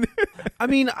happening? I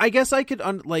mean, I guess I could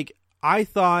I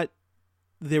thought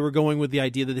they were going with the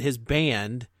idea that his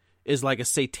band is like a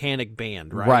satanic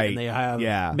band, right? Right. And they have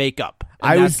Yeah. makeup.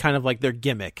 And I that's was- kind of like their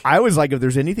gimmick. I was like, if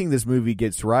there's anything this movie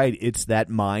gets right, it's that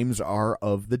mimes are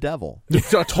of the devil. I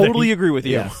totally agree with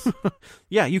you. Yes.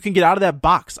 Yeah, you can get out of that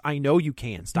box. I know you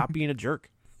can. Stop being a jerk.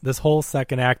 This whole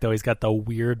second act, though, he's got the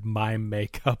weird mime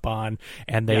makeup on,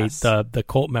 and Yes. the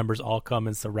cult members all come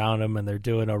and surround him, and they're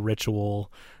doing a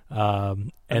ritual.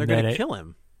 And they're then going to kill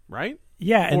him, right?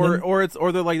 Yeah, and then, or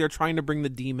they're like they're trying to bring the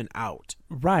demon out.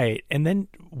 right, and then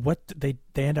what? They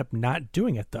end up not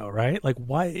doing it though, right? Like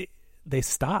why they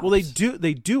stop? Well, they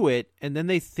do it, and then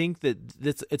they think that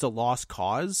it's a lost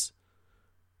cause.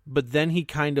 But then he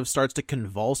kind of starts to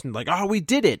convulse and like, oh, we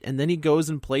did it, and then he goes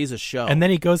and plays a show, and then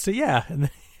he goes to and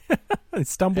then he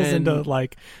stumbles And- into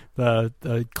like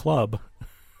the club.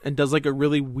 and does like a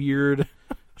really weird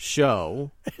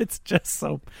show. It's just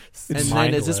so. And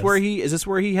then is this where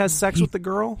he has sex with the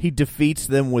girl? He defeats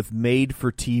them with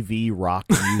made-for-TV rock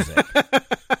music.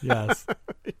 Yes.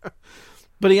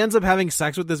 But he ends up having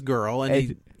sex with this girl,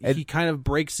 and And- he kind of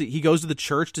breaks it. He goes to the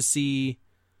church to see.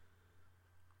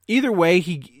 Either way,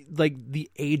 he like the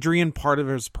Adrian part of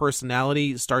his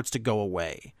personality starts to go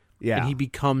away. Yeah. And he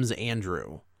becomes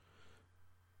Andrew.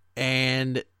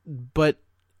 But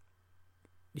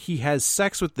he has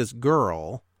sex with this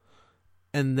girl,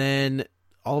 and then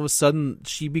all of a sudden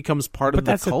she becomes part of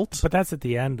the cult. But that's at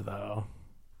the end, though.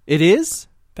 It is?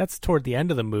 That's toward the end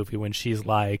of the movie when she's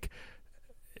like,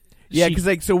 Yeah, she- because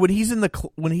like so when he's in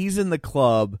the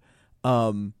club,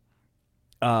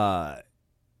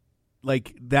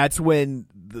 like that's when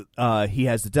he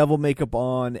has the devil makeup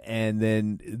on, and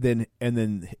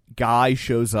then Guy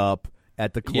shows up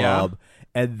at the club,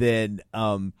 and then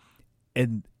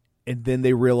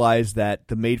they realize that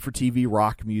the made-for-TV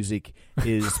rock music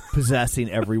is possessing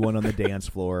everyone on the dance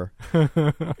floor.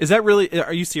 Is that really?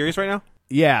 Are you serious right now?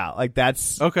 Yeah, like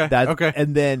that's Okay, That's, okay.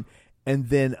 And then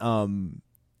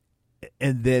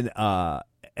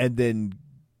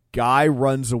Guy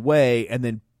runs away, and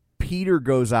then Peter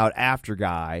goes out after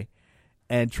Guy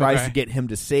and tries Okay. to get him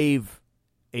to save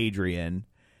Adrian,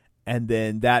 and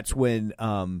then that's when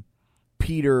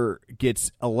Peter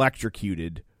gets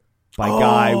electrocuted by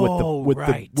Guy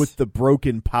with the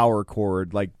broken power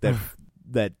cord, like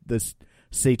that this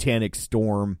satanic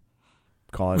storm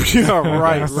caused. Yeah,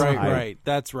 right.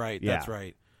 That's right. Yeah. That's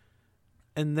right.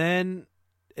 And then,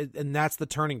 and that's the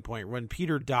turning point when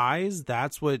Peter dies.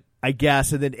 That's what. I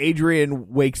guess, and then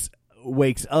Adrian wakes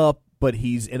up, but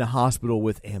he's in a hospital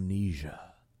with amnesia.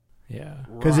 yeah.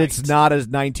 Because it's not a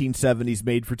 1970s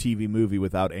made-for-TV movie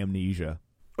without amnesia.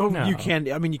 Oh, No. you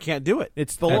can't. I mean, you can't do it.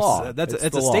 It's the law. It's the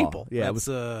a law. staple. Yeah, it's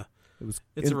a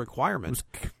it requirement. was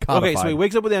Okay, so he codified.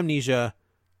 wakes up with amnesia,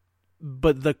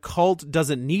 but the cult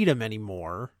doesn't need him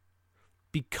anymore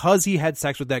because he had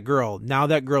sex with that girl. Now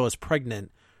that girl is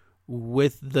pregnant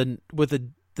with the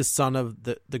son of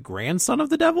the grandson of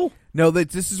the devil. No,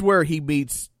 this is where he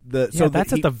meets the. Yeah,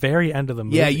 that's at the very end of the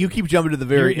movie. Yeah, you keep jumping to the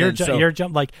very you're end. So, you're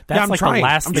jump like that's Yeah, I'm like trying. the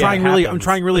last. I'm thing trying that really. happens. I'm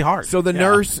trying really hard. so the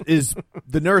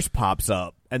nurse pops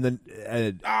up, and then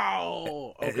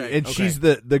Oh, okay. and she's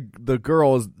the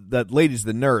girl is that lady's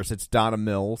the nurse. It's Donna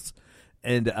Mills,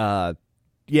 and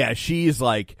yeah, she's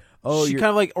like, oh, she you're kind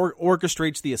of like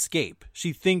orchestrates the escape.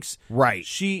 She thinks right.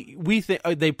 we think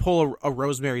they pull a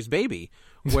Rosemary's Baby,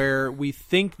 where we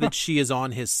think that she is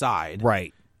on his side,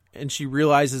 Right. and she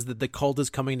realizes that the cult is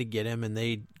coming to get him, and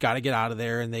they got to get out of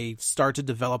there, and they start to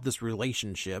develop this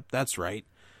relationship. That's right.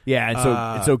 Yeah,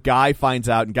 and so Guy finds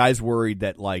out, and Guy's worried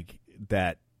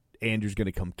that Andrew's going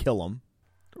to come kill him.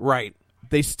 Right.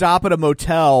 They stop at a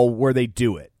motel where they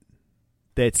do it.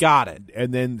 That's Got it.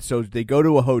 And then so they go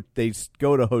to a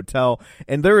hotel,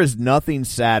 and there is nothing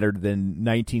sadder than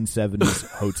 1970s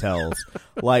hotels.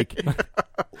 Like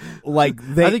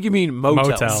they. I think you mean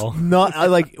motels. Motel. Not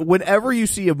like whenever you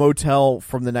see a motel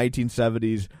from the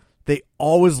 1970s, they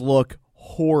always look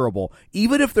horrible,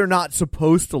 even if they're not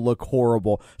supposed to look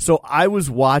horrible. So I was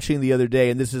watching the other day,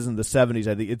 and this isn't the 70s.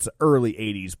 I think it's early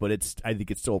 80s, but I think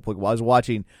it's still applicable. I was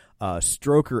watching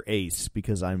Stroker Ace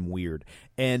because I'm weird,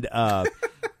 and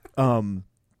and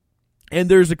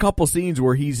there's a couple scenes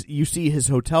where you see his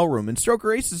hotel room, and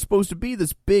Stroker Ace is supposed to be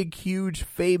this big, huge,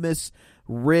 famous,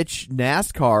 rich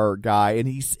NASCAR guy, and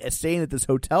he's staying at this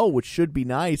hotel, which should be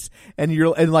nice, and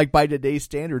like by today's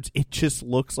standards, it just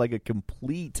looks like a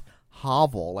complete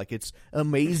hovel. Like, it's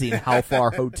amazing how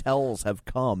far hotels have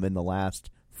come in the last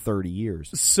 30 years.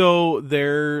 So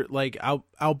they're like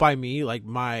out by me, like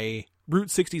my Route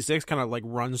 66 kind of like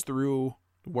runs through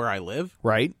where I live,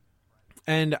 Right?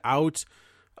 and out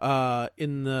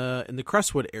in the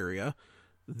Crestwood area,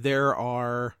 there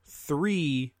are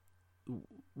 3.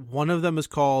 One of them is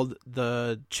called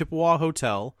the Chippewa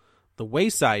Hotel. the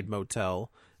Wayside Motel,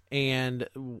 and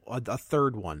a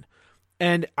third one.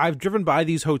 And I've driven by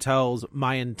these motels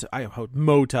my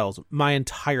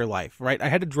entire life, right? I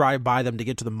had to drive by them to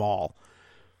get to the mall.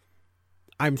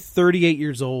 I'm 38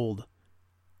 years old,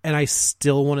 and I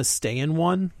still want to stay in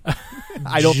one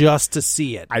just to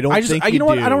see it. I don't think you know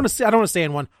what? do. I don't want to stay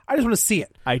in one. I just want to see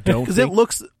it. I don't because it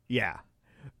looks. Yeah,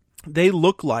 they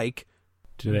look like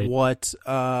it's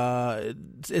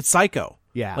Psycho.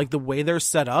 Yeah, like the way they're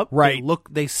set up. Right.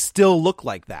 They still look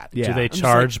like that. Yeah. Do they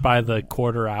charge by the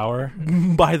quarter hour?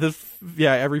 By the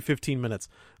every 15 minutes.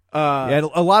 Yeah,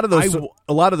 a lot of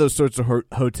those sorts of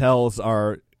hotels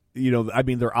are, I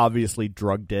mean, they're obviously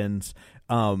drug dens.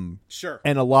 Sure.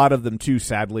 And a lot of them too,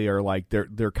 sadly, are like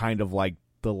they're kind of like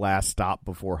the last stop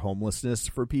before homelessness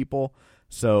for people.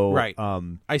 So right.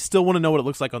 I still want to know what it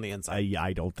looks like on the inside.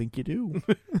 I don't think you do.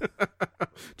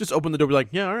 Just open the door, be like,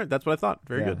 yeah, all right, that's what I thought.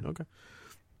 Very good. Okay.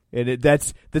 And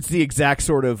that's the exact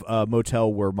sort of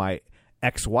motel where my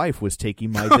ex-wife was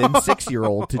taking my then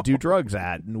 6-year-old to do drugs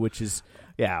at, and which is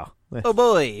oh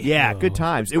boy, yeah, good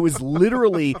times. It was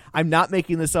literally, I'm not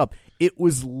making this up, it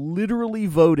was literally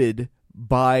voted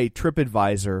by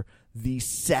TripAdvisor the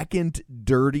second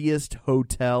dirtiest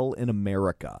hotel in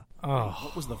America. Oh,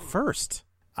 what was the first?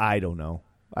 I don't know.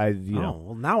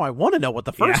 Well, now I want to know what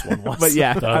the first one was. But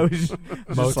yeah, I was just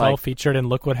motel featured in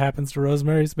Look What Happens to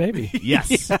Rosemary's Baby.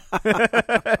 Yes.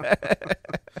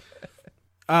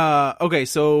 Okay,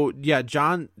 so yeah,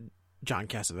 John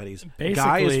Cassavetes. Basically,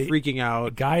 Guy is freaking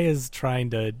out. Guy is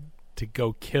trying to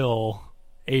go kill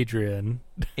Adrian.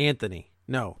 Anthony.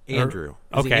 No, Andrew.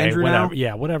 Is he Andrew whatever. Now?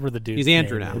 Yeah, whatever the dude's He's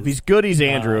Andrew name now. is. If he's good, he's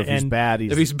Andrew. If he's bad,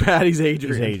 he's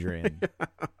Adrian. He's Adrian.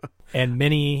 And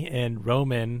Minnie and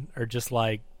Roman are just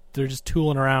like, they're just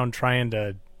tooling around trying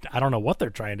to, I don't know what they're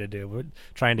trying to do.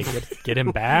 Trying to get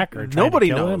him back or trying Nobody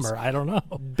to kill knows. him, or I don't know.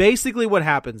 Basically what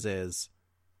happens is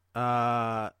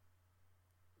the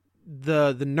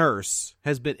nurse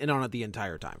has been in on it the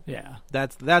entire time. Yeah.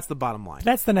 That's the bottom line.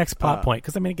 That's the next plot point.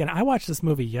 Because, I mean, again, I watched this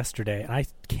movie yesterday, and I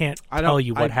can't tell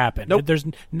you what happened. Nope. There's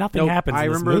nothing happens I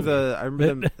in this remember movie. I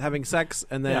remember them having sex,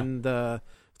 and then the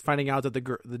finding out that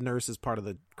the nurse is part of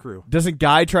the crew. Doesn't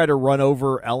Guy try to run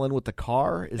over Ellen with the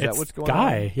car? Is that what's going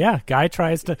Guy, on? yeah. Guy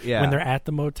tries to, when they're at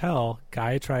the motel,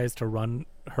 Guy tries to run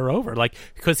her over. Like,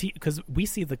 because we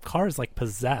see the car is, like,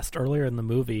 possessed earlier in the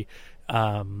movie.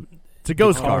 It's a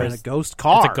ghost car. It's a ghost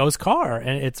car. It's a ghost car,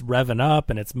 and it's revving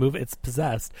up, and it's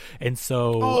possessed. And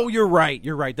so... Oh, you're right.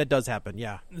 That does happen,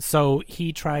 yeah. So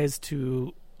he tries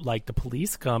to... Like, the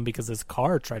police come because his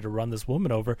car tried to run this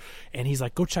woman over, and he's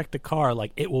like, go check the car,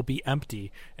 like, it will be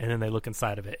empty. And then they look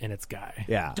inside of it, and it's Guy.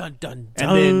 Yeah. Dun, dun,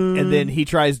 dun. And then he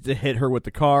tries to hit her with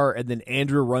the car, and then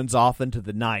Andrew runs off into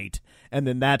the night, and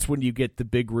then that's when you get the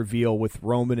big reveal with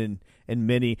Roman and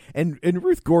Minnie. And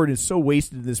Ruth Gordon is so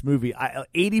wasted in this movie.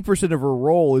 80% of her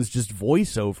role is just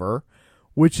voiceover,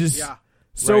 which is... Yeah.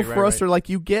 So frustrating. Like,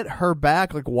 you get her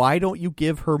back. Like, why don't you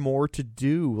give her more to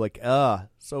do? Like,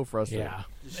 so frustrating. Yeah,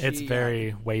 it's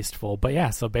very wasteful. But yeah,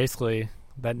 so basically,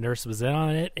 that nurse was in on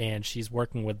it, and she's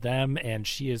working with them. And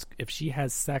if she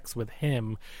has sex with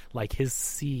him, like, his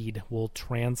seed will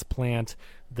transplant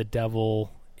the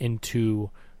devil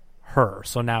into her.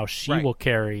 So now she will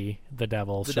carry the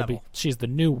devil. She's the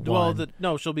new one.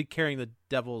 No, she'll be carrying the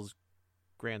devil's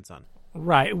grandson.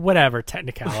 Right, whatever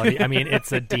technicality. I mean,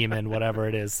 it's a demon, whatever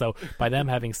it is. So by them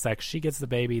having sex, she gets the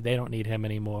baby. They don't need him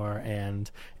anymore,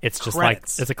 and it's just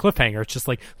Credits. like it's a cliffhanger. It's just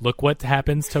like, look what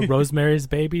happens to Rosemary's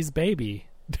baby's baby.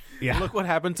 Yeah, look what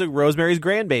happened to Rosemary's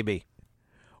grandbaby.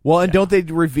 Well, and don't they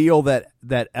reveal that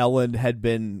Ellen had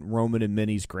been Roman and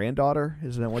Minnie's granddaughter?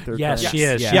 Isn't that what they're? Yes, calling? she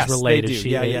is. Yes, She's related. they do.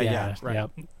 Yeah. Right.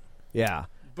 Yep. Yeah.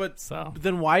 But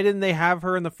then why didn't they have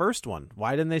her in the first one?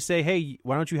 Why didn't they say, hey,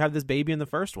 why don't you have this baby in the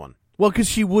first one? Well, because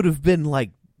she would have been like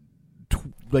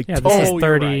this is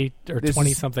 30 or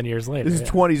 20 something years later. This is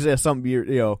 20 something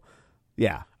years.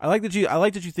 Yeah. I like that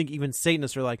you think even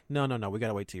Satanists are like, no, we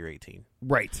gotta wait till you're 18.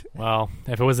 Right. Well,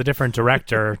 if it was a different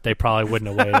director, they probably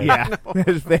wouldn't have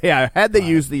waited. Yeah. Had they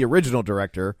used the original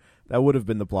director, that would have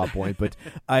been the plot point. But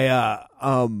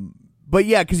but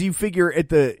yeah, because you figure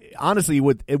honestly,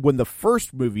 when the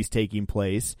first movie's taking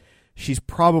place, she's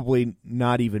probably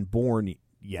not even born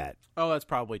yet. Oh, that's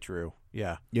probably true.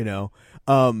 Yeah.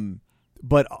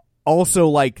 But also,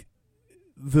 like,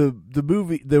 the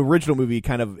original movie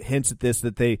kind of hints at this,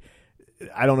 that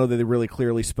I don't know that they really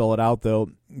clearly spell it out, though,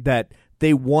 that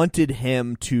they wanted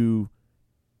him to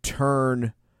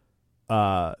turn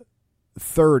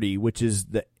 30, which is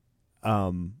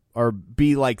or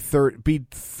be like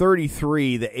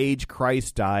 33, the age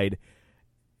Christ died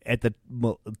at the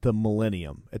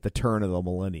millennium, at the turn of the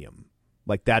millennium.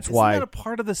 Like that's Isn't why that a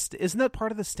part of the isn't that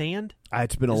part of The Stand?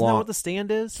 it's been a Isn't long. that what The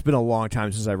Stand is? It's been a long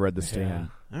time since I read The Stand.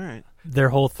 All right. Their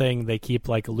whole thing they keep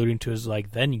like alluding to is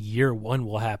like then year one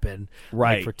will happen.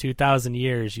 Right. Like, for 2,000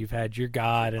 years you've had your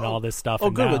God and all this stuff. Oh,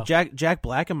 and good now, with Jack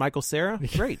Black and Michael Cera.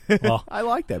 Great. Well, I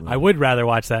like that movie. I would rather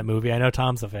watch that movie. I know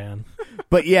Tom's a fan.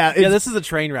 But yeah, Yeah, this is a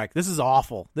train wreck. This is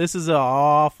awful. This is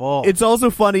awful. It's also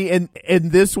funny, and in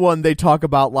this one they talk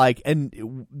about like,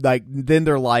 and like then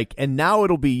they're like, and now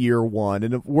it'll be year one,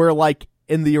 and we're like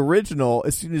in the original,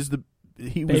 as soon as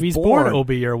he Baby's was born, born, it'll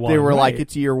be year one. They were like, right.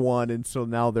 it's year one, and so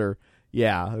now they're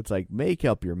it's like make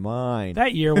up your mind.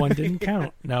 That year one didn't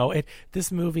count. No, this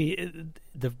movie,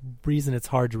 the reason it's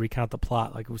hard to recount the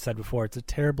plot, like we said before, it's a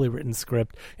terribly written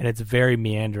script and it's very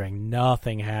meandering.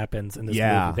 Nothing happens in this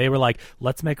movie. They were like,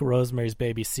 let's make a Rosemary's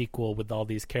Baby sequel with all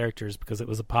these characters because it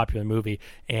was a popular movie.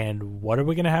 And what are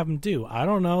we going to have them do? I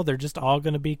don't know. They're just all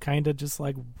going to be kind of just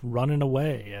like running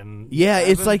away. And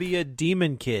It's like be a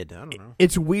demon kid. I don't know.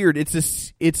 It's weird. It's a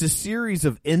series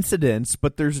of incidents,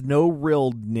 but there's no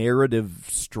real narrative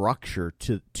structure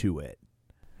to it.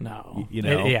 No, you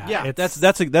know,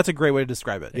 that's a great way to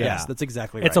describe it. Yeah. Yes, that's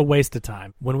exactly right. It's a waste of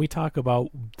time. When we talk about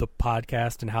the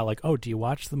podcast and how like, oh, do you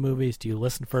watch the movies? Do you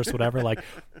listen first? Whatever. Like,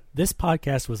 this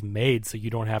podcast was made so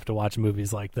you don't have to watch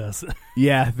movies like this.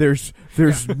 Yeah, there's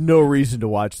no reason to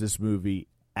watch this movie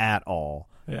at all.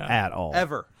 Yeah. At all.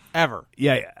 Ever.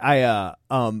 Yeah,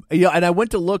 and I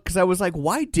went to look because I was like,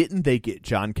 why didn't they get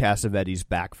John Cassavetes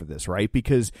back for this, right?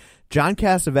 Because John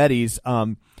Cassavetes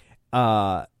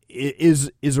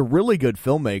is a really good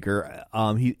filmmaker.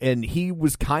 He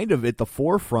was kind of at the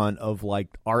forefront of like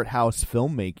art house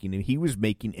filmmaking, and he was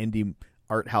making indie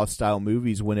art house style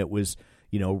movies when it was,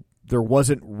 there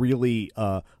wasn't really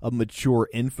a mature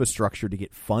infrastructure to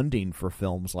get funding for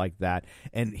films like that.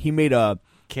 And he made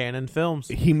Canon Films.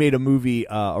 He made a movie,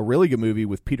 a really good movie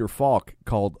with Peter Falk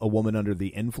called A Woman Under the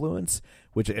Influence,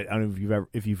 which I don't know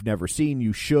if you've never seen,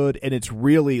 you should. And it's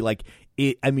really like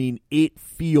it. I mean, it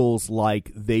feels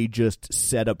like they just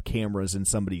set up cameras in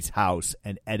somebody's house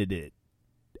and edited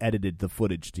the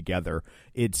footage together.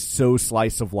 It's so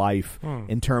slice of life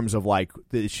in terms of like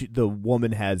the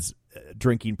woman has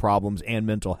drinking problems and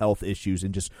mental health issues,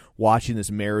 and just watching this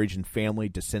marriage and family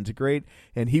disintegrate.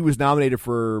 And he was nominated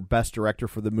for Best Director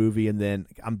for the movie, and then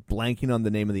I'm blanking on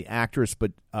the name of the actress,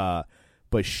 but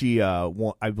she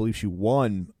won, I believe she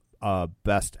won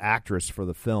Best Actress for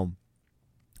the film.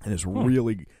 And it's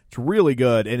really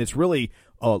good, and it's really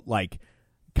like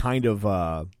kind of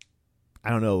I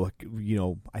don't know,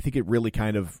 I think it really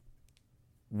kind of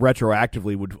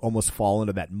retroactively would almost fall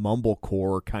into that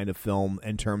mumblecore kind of film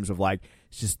in terms of like,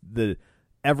 it's just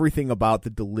everything about the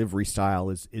delivery style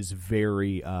is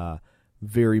very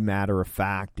very matter of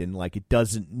fact, and like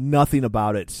nothing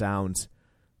about it sounds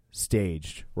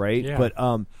staged, right? Yeah.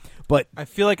 But I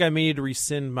feel like I may need to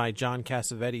rescind my John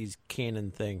Cassavetes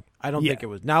canon thing. I don't think it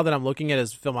was. Now that I'm looking at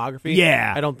his filmography,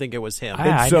 I don't think it was him.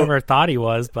 I never thought he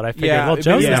was, but I figured, well,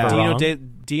 Joe's never wrong.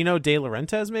 Dino De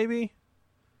Laurentiis, maybe?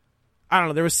 I don't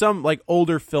know. There was some like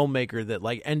older filmmaker that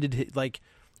like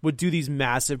would do these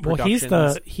massive productions.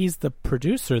 Well, he's the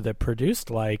producer that produced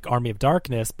like Army of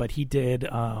Darkness, but he did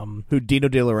who, Dino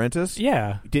De Laurentiis?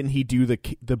 Yeah. Didn't he do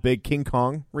the big King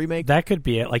Kong remake? That could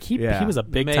be it. Like he was a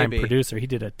big time producer. He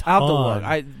did a ton. I'll have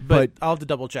to look. But I'll have to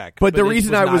double check. But the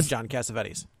reason I was John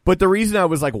Cassavetes. But the reason I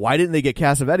was like, why didn't they get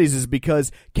Cassavetes, is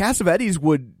because Cassavetes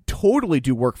would totally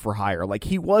do work for hire. Like,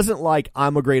 he wasn't like,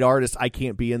 I'm a great artist, I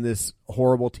can't be in this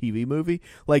horrible TV movie.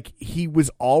 Like, he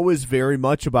was always very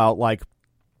much about like,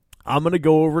 I'm going to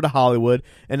go over to Hollywood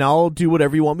and I'll do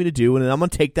whatever you want me to do, and then I'm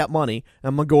going to take that money and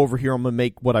I'm going to go over here, I'm going to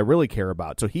make what I really care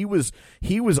about. So he was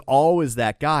always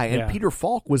that guy. And Peter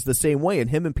Falk was the same way, and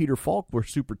him and Peter Falk were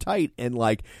super tight, and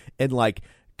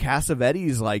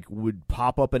Cassavetes like would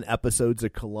pop up in episodes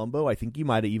of Columbo. I think he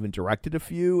might have even directed a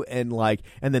few, and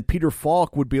then Peter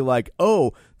Falk would be like,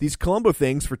 "Oh, these Columbo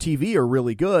things for TV are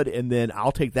really good," and then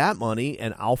I'll take that money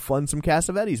and I'll fund some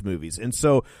Cassavetes movies. And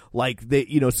so like they,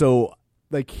 he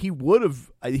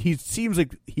seems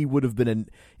like he would have been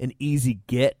an easy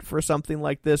get for something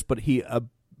like this, but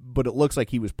it looks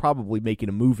like he was probably making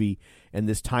a movie in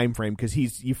this time frame, because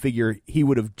you figure he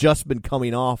would have just been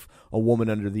coming off A Woman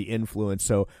Under the Influence,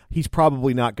 so he's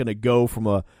probably not going to go from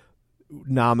a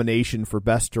nomination for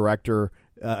Best Director,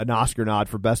 an Oscar nod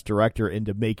for Best Director,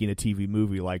 into making a TV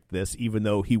movie like this, even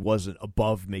though he wasn't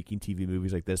above making TV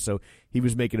movies like this. So he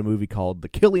was making a movie called The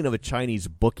Killing of a Chinese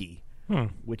Bookie,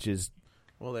 which is...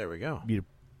 Well, there we go.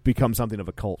 become something of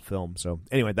a cult film. So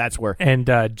anyway, that's where. And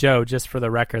Joe, just for the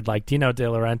record, like Dino De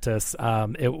Laurentiis,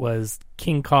 it was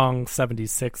King Kong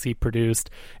 76 he produced,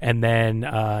 and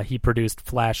then he produced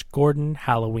Flash Gordon,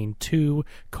 Halloween 2,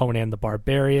 Conan the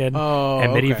Barbarian,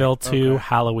 Amityville 2,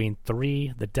 Halloween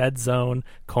 3, The Dead Zone,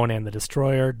 Conan the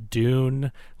Destroyer,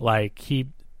 Dune. Like he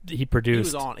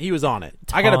produced. He was on it.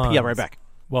 I gotta pee. I'll be right back.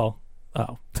 Well.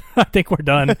 Oh, I think we're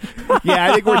done. Yeah,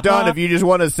 I think we're done. If you just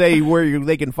want to say where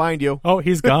they can find you. Oh,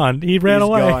 he's gone. He ran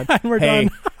away. We're hey,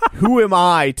 done. Who am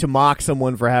I to mock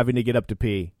someone for having to get up to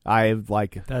pee?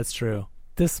 That's true.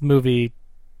 This movie,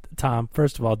 Tom,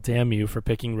 first of all, damn you for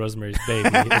picking Rosemary's Baby.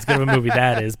 As good of a movie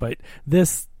that is, but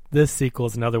this sequel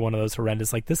is another one of those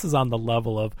horrendous. Like, this is on the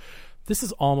level of. This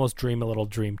is almost Dream a Little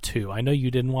Dream 2. I know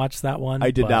you didn't watch that one. I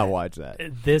did not watch that.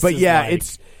 But yeah, like,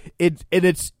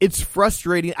 it's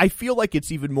frustrating. I feel like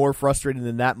it's even more frustrating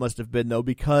than that must have been, though,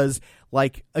 because,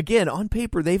 like, again, on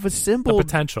paper they've assembled the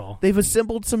potential. They've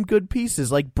assembled some good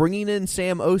pieces. Like bringing in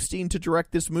Sam Osteen to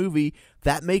direct this movie,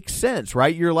 that makes sense,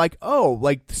 right? You're like, oh,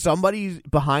 like somebody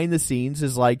behind the scenes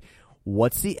is like,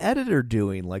 what's the editor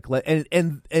doing? Like,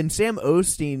 and Sam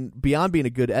Osteen, beyond being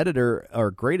a good editor or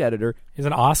great editor, he's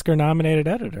an Oscar-nominated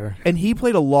editor, and he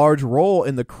played a large role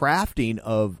in the crafting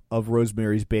of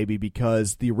Rosemary's Baby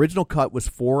because the original cut was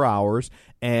 4 hours,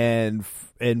 and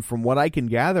from what I can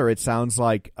gather, it sounds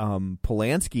like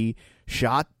Polanski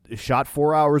shot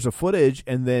 4 hours of footage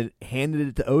and then handed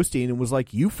it to Osteen and was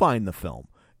like, "You find the film,"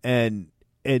 and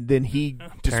then he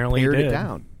just pared it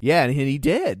down. Yeah, and he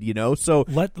did, so...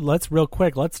 Let's real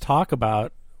quick, let's talk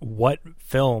about what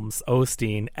films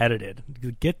Osteen edited.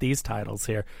 Get these titles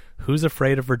here. Who's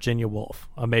Afraid of Virginia Woolf?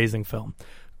 Amazing film.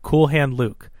 Cool Hand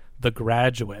Luke. The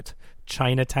Graduate.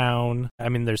 Chinatown. I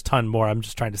mean, there's a ton more. I'm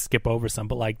just trying to skip over some.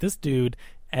 But, like, this dude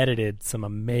edited some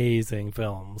amazing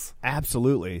films.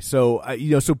 Absolutely. So,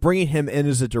 so bringing him in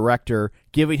as a director,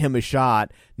 giving him a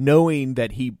shot, knowing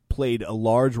that he played a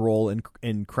large role in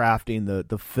crafting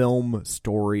the film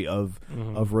story of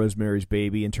Rosemary's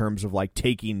Baby in terms of like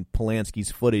taking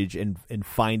Polanski's footage and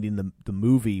finding the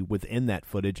movie within that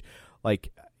footage.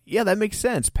 Like, yeah, that makes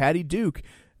sense. Patty Duke,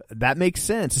 that makes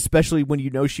sense, especially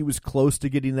when she was close to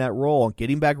getting that role.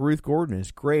 Getting back Ruth Gordon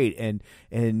is great, and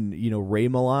Ray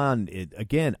Milland,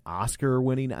 again,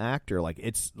 Oscar-winning actor. Like,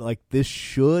 it's like this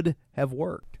should have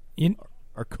worked.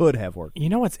 Or could have worked. You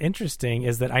know what's interesting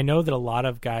is that I know that a lot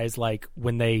of guys, like,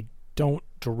 when they don't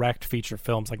direct feature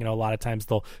films, like, a lot of times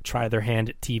they'll try their hand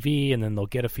at TV and then they'll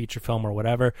get a feature film or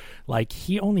whatever. Like,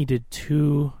 he only did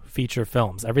 2 feature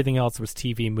films. Everything else was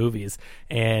TV movies.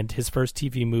 And his first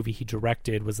TV movie he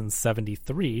directed was in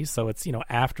 1973, so it's,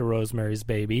 after Rosemary's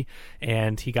Baby.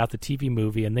 And he got the TV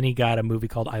movie, and then he got a movie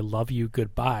called I Love You,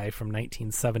 Goodbye from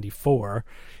 1974.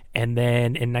 And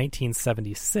then in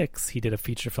 1976, he did a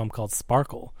feature film called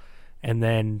Sparkle. And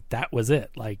then that was it.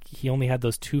 Like, he only had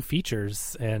those 2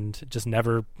 features and just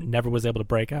never was able to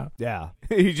break out. Yeah.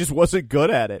 He just wasn't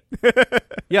good at it.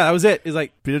 Yeah, that was it. It's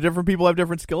like, different people have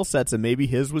different skill sets, and maybe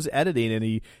his was editing, and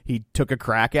he took a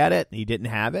crack at it, and he didn't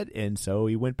have it, and so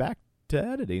he went back to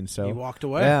editing. So he walked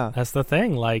away. Yeah. That's the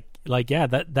thing. Like yeah,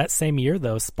 that same year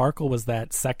though, Sparkle was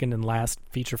that second and last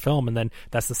feature film, and then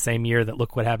that's the same year that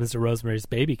Look What Happens to Rosemary's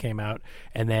Baby came out,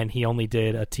 and then he only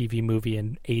did a TV movie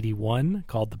in 1981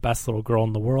 called The Best Little Girl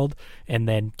in the World, and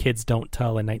then Kids Don't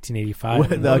Tell in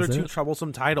 1985. Those are 2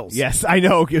 troublesome titles. Yes, I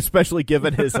know, especially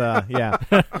given his yeah.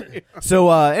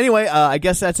 So anyway, I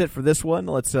guess that's it for this one.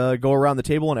 Let's go around the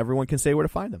table and everyone can say where to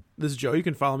find them. This is Joe. You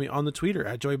can follow me on the Twitter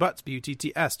at JoeyButts,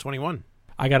 BUTTS21.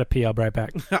 I got to pee. I'll be right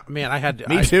back. Man, I had to.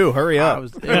 Me too. Hurry up.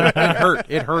 It hurt.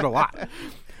 It hurt a lot.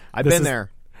 I've been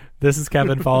there. This is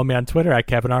Kevin. Follow me on Twitter at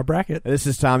Kevin R. Brackett. This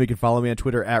is Tom. You can follow me on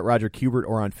Twitter at Roger Kubert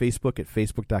or on Facebook at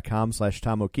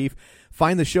facebook.com/Tom O'Keefe.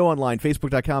 Find the show online,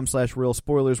 facebook.com/Real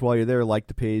Spoilers. While you're there, like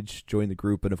the page, join the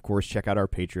group, and of course, check out our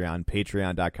Patreon,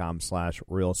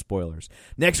 patreon.com/Real Spoilers.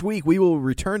 Next week, we will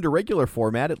return to regular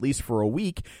format, at least for a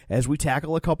week, as we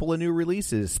tackle a couple of new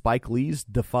releases, Spike Lee's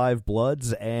The Five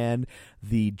Bloods and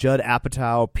the Judd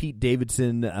Apatow, Pete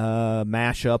Davidson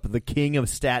mashup, The King of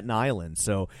Staten Island.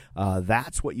 So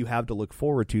that's what you have to look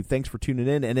forward to. Thanks for tuning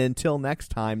in, and until next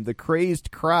time, the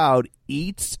crazed crowd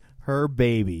eats her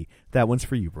baby. That one's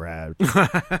for you, Brad.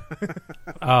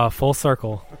 Full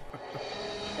circle.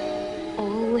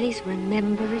 Always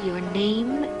remember your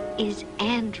name is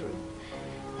Andrew.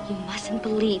 You mustn't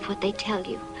believe what they tell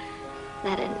you.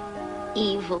 That an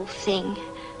evil thing,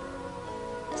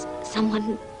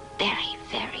 someone very,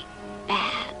 very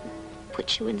bad,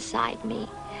 put you inside me.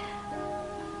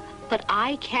 But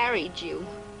I carried you.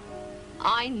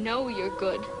 I know you're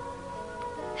good.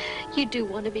 You do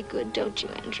want to be good, don't you,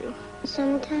 Andrew?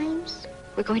 Sometimes.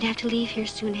 We're going to have to leave here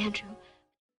soon, Andrew.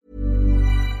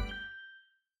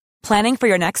 Planning for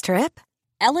your next trip?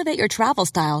 Elevate your travel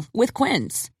style with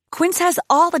Quince. Quince has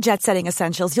all the jet-setting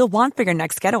essentials you'll want for your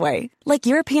next getaway, like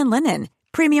European linen,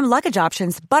 premium luggage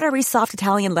options, buttery soft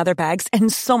Italian leather bags,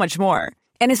 and so much more.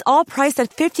 And is all priced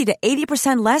at 50 to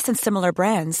 80% less than similar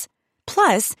brands.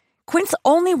 Plus, Quince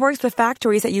only works with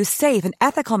factories that use safe and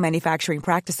ethical manufacturing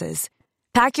practices.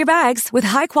 Pack your bags with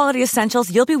high-quality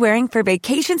essentials you'll be wearing for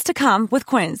vacations to come with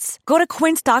Quince. Go to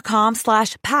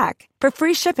quince.com/pack for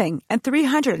free shipping and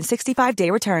 365-day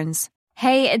returns.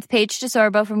 Hey, it's Paige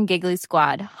DeSorbo from Giggly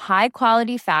Squad. High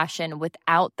quality fashion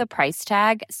without the price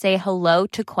tag. Say hello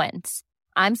to Quince.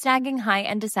 I'm snagging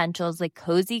high-end essentials like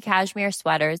cozy cashmere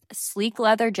sweaters, sleek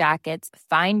leather jackets,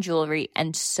 fine jewelry,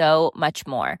 and so much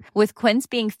more. With Quince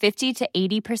being 50 to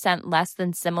 80% less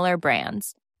than similar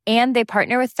brands. And they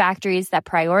partner with factories that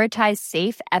prioritize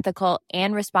safe, ethical,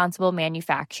 and responsible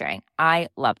manufacturing. I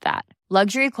love that.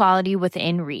 Luxury quality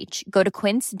within reach. Go to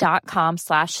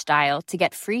quince.com/style to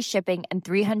get free shipping and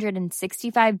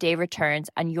 365-day returns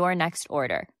on your next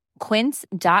order.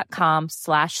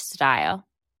 Quince.com/style.